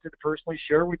just wanted to personally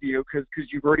share with you because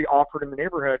you've already offered in the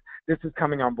neighborhood. This is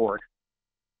coming on board.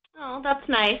 Oh, that's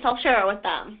nice. I'll share it with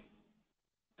them.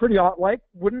 Pretty odd.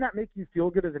 Wouldn't that make you feel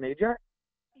good as an agent?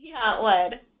 Yeah, it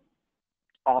would.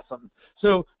 Awesome.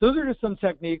 So those are just some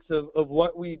techniques of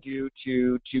what we do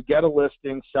to get a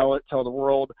listing, sell it, tell the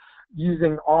world,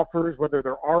 using offers, whether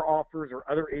there are offers or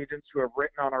other agents who have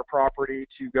written on our property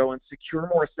to go and secure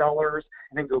more sellers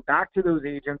and then go back to those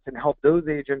agents and help those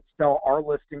agents sell our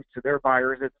listings to their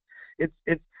buyers.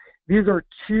 These are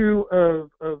 2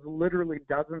 of literally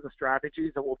dozens of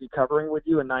strategies that we'll be covering with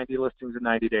you in 90 listings in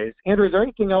 90 days. Andrew, is there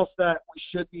anything else that we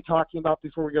should be talking about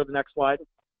before we go to the next slide?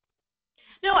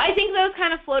 No, I think those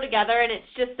kind of flow together, and it's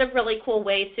just a really cool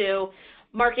way to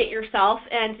market yourself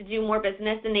and to do more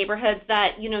business in neighborhoods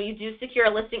that, you do secure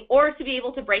a listing, or to be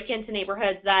able to break into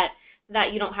neighborhoods that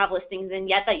you don't have listings in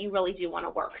yet that you really do want to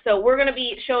work. So we're going to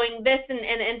be showing this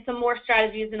and some more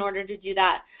strategies in order to do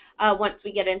that once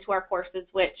we get into our courses,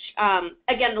 which,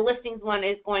 again, the listings one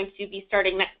is going to be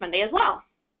starting next Monday as well.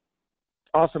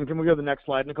 Awesome. Can we go to the next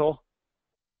slide, Nicole?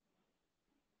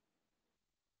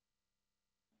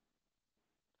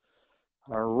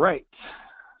 All right.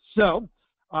 So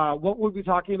what we'll be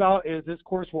talking about is this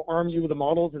course will arm you with the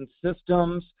models and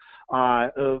systems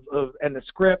and the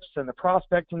scripts and the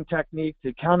prospecting techniques, the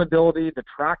accountability, the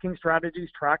tracking strategies.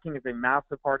 Tracking is a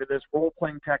massive part of this.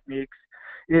 Role-playing techniques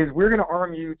is we're going to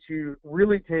arm you to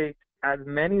really take as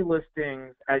many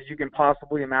listings as you can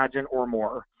possibly imagine or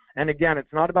more. And again,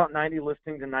 it's not about 90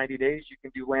 listings in 90 days. You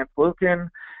can do Lance Loken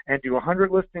and do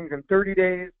 100 listings in 30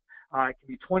 days. It can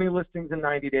be 20 listings in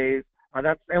 90 days.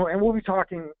 And we'll be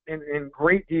talking in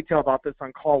great detail about this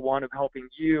on call 1 of helping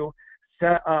you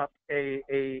set up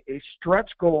a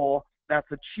stretch goal that's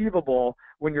achievable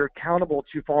when you're accountable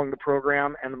to following the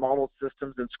program and the model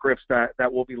systems and scripts that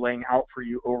we'll be laying out for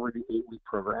you over the 8-week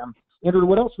program. Andrew,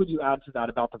 what else would you add to that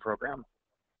about the program?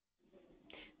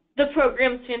 The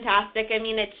program's fantastic. I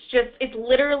mean, it's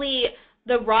literally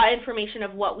the raw information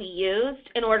of what we used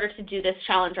in order to do this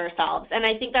challenge ourselves. And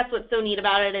I think that's what's so neat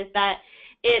about it is that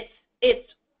it's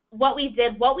what we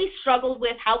did, what we struggled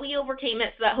with, how we overcame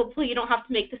it so that hopefully you don't have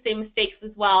to make the same mistakes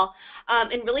as well,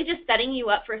 and really just setting you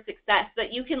up for success so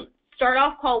that you can start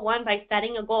off call 1 by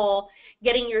setting a goal,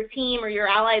 getting your team or your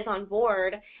allies on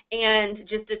board, and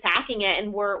just attacking it.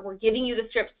 And we're giving you the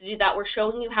strips to do that. We're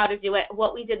showing you how to do it,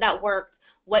 what we did that worked,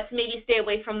 what to maybe stay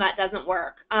away from that doesn't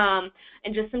work, and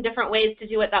just some different ways to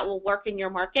do it that will work in your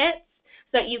market,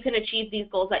 so that you can achieve these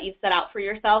goals that you've set out for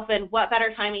yourself. And what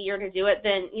better time of year to do it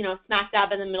than, smack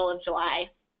dab in the middle of July.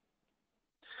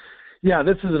 Yeah,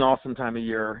 this is an awesome time of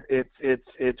year.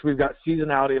 We've got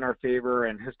seasonality in our favor,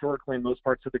 and historically in most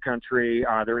parts of the country,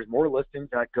 there is more listings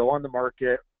that go on the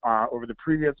market over the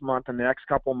previous month and the next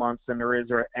couple months than there is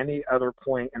at any other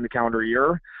point in the calendar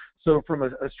year. So from a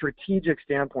strategic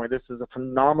standpoint, this is a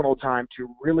phenomenal time to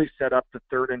really set up the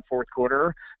 3rd and 4th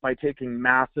quarter by taking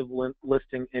massive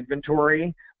listing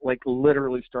inventory, like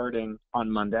literally starting on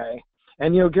Monday.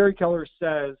 And, Gary Keller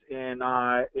says in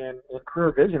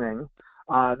Career Visioning,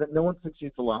 that no one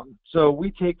succeeds alone. So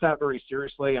we take that very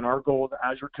seriously, and our goals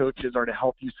as your coaches are to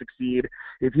help you succeed.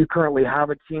 If you currently have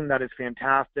a team that is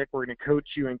fantastic, we're going to coach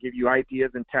you and give you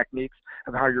ideas and techniques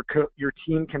of how your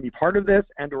team can be part of this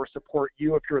and or support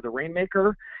you if you're the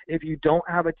rainmaker. If you don't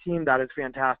have a team, that is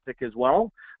fantastic as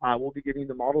well. We'll be giving you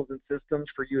the models and systems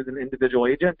for you as an individual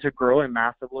agent to grow a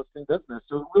massive listing business.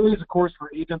 So it really is a course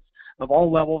for agents of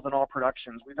all levels and all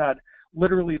productions. We've had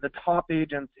literally the top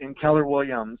agents in Keller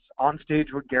Williams on stage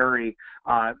with Gary.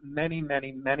 Many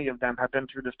of them have been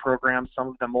through this program, some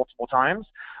of them multiple times.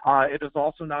 It is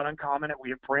also not uncommon that we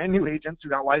have brand new agents who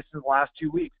got licensed the last 2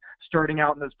 weeks starting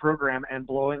out in this program and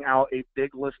blowing out a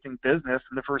big listing business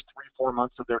in the first 3-4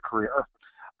 months of their career.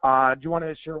 Do you want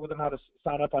to share with them how to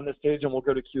sign up on this stage, and we'll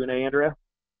go to Q&A, Andrea,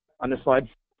 on this slide?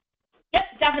 Yep,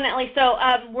 definitely. So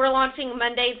we're launching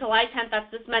Monday, July 10th.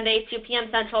 That's this Monday, 2 p.m.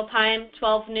 Central Time,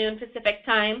 12 noon Pacific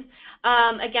Time.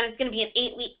 Again, it's going to be an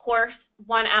 8-week course,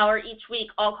 1 hour each week.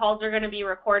 All calls are going to be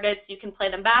recorded, so you can play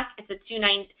them back. It's a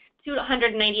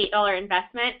 $298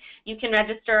 investment. You can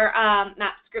register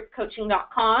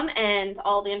mapsgroupcoaching.com, and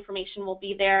all the information will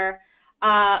be there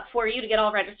for you to get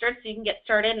all registered so you can get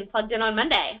started and plugged in on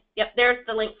Monday. Yep, there's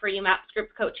the link for you,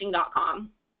 mapsgroupcoaching.com.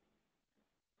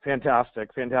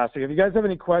 Fantastic. If you guys have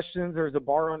any questions, there's a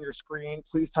bar on your screen.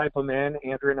 Please type them in.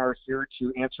 Andrea and I are here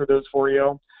to answer those for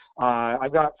you.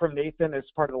 I've got from Nathan as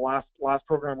part of the last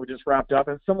program we just wrapped up,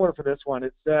 and similar for this one. You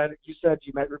said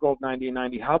you met your goal of 90 and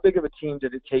 90. How big of a team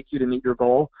did it take you to meet your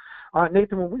goal?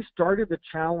 Nathan, when we started the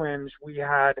challenge, we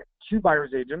had 2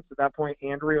 buyer's agents. At that point,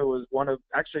 Andrea was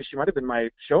actually, she might have been my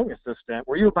showing assistant.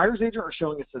 Were you a buyer's agent or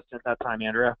showing assistant at that time,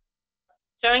 Andrea?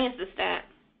 Showing assistant.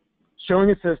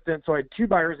 Showing assistant. So I had 2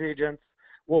 buyer's agents.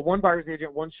 Well, 1 buyer's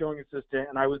agent, 1 showing assistant,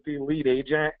 and I was the lead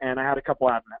agent, and I had a couple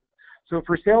admins. So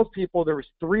for salespeople, there was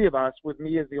 3 of us with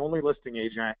me as the only listing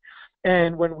agent.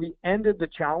 And when we ended the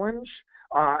challenge,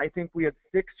 I think we had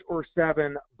 6 or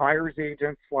 7 buyer's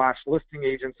agents / listing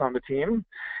agents on the team.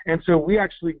 And so we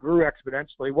actually grew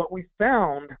exponentially. What we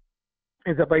found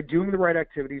is that by doing the right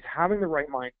activities, having the right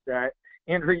mindset,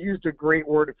 Andrea used a great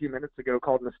word a few minutes ago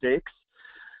called mistakes.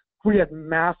 We had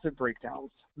massive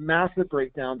breakdowns, massive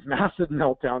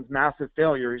meltdowns, massive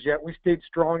failures, yet we stayed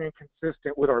strong and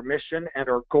consistent with our mission and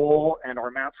our goal, and our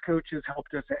MAPS coaches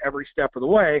helped us at every step of the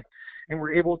way, and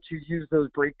we're able to use those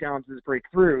breakdowns as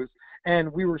breakthroughs.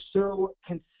 And we were so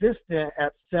consistent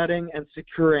at setting and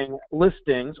securing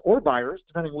listings or buyers,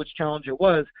 depending on which challenge it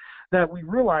was, that we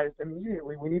realized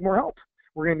immediately we need more help.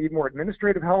 We're going to need more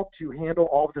administrative help to handle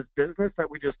all of this business that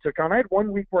we just took on. I had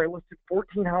 1 week where I listed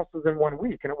 14 houses in 1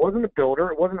 week, and it wasn't a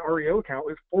builder, it wasn't an REO account,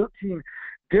 it was 14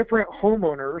 different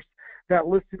homeowners that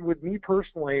listed with me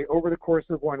personally over the course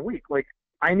of 1 week. Like,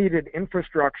 I needed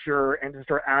infrastructure and to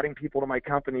start adding people to my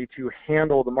company to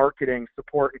handle the marketing,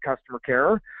 support, and customer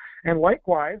care. And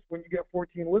likewise, when you get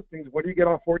 14 listings, what do you get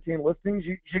on 14 listings?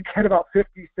 You get about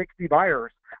 50, 60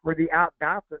 buyers, or the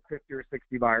at-bats at 50 or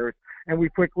 60 buyers. And we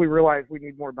quickly realized we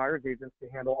need more buyer's agents to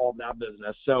handle all of that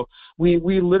business. So we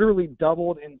literally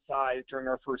doubled in size during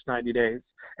our first 90 days.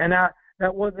 And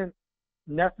that wasn't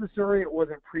necessary. It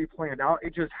wasn't pre-planned out.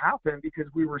 It just happened because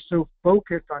we were so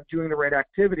focused on doing the right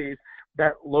activities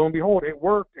that, lo and behold, it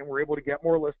worked, and we're able to get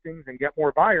more listings and get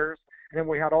more buyers. And then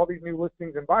we had all these new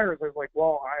listings and buyers. I was like,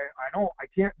 well, I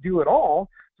can't do it all.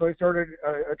 So I started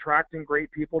attracting great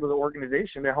people to the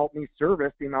organization to help me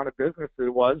service the amount of business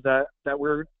it was that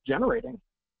we're generating.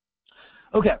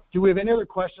 Okay, do we have any other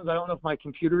questions? I don't know if my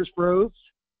computer's froze.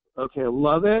 Okay,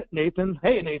 love it. Nathan.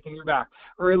 Hey, Nathan, you're back.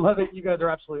 All right, love it. You guys are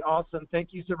absolutely awesome.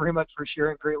 Thank you so very much for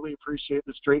sharing. Greatly appreciate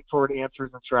the straightforward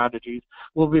answers and strategies.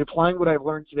 We'll be applying what I've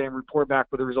learned today and report back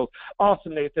with the results.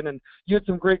 Awesome, Nathan. And you had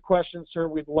some great questions, sir.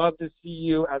 We'd love to see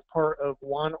you as part of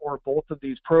one or both of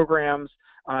these programs.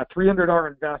 $300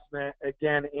 investment.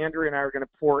 Again, Andrea and I are going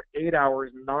to pour 8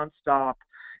 hours nonstop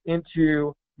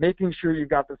into making sure you've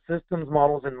got the systems,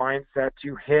 models, and mindset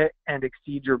to hit and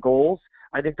exceed your goals.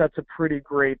 I think that's a pretty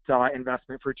great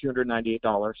investment for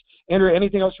 $298. Andrea,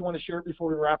 anything else you want to share before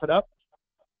we wrap it up?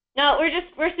 No,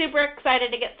 we're super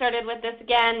excited to get started with this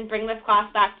again, bring this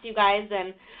class back to you guys,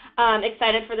 and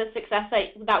excited for the success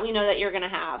that we know that you're going to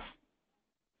have.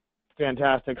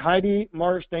 Fantastic. Heidi,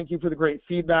 Marsh, thank you for the great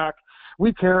feedback.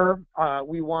 We care.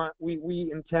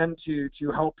 We intend to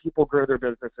help people grow their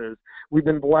businesses. We've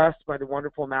been blessed by the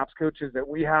wonderful MAPS coaches that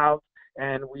we have,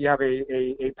 and we have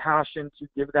a passion to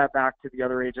give that back to the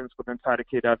other agents within inside of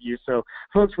KW. So,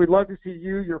 folks, we'd love to see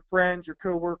you, your friends, your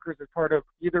coworkers as part of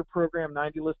either program,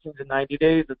 90 Listings in 90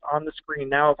 Days. It's on the screen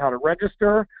now of how to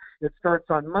register. It starts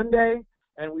on Monday,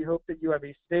 and we hope that you have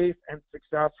a safe and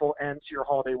successful end to your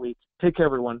holiday week. Take care,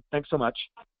 everyone. Thanks so much.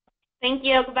 Thank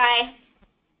you. Goodbye.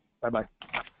 Bye-bye.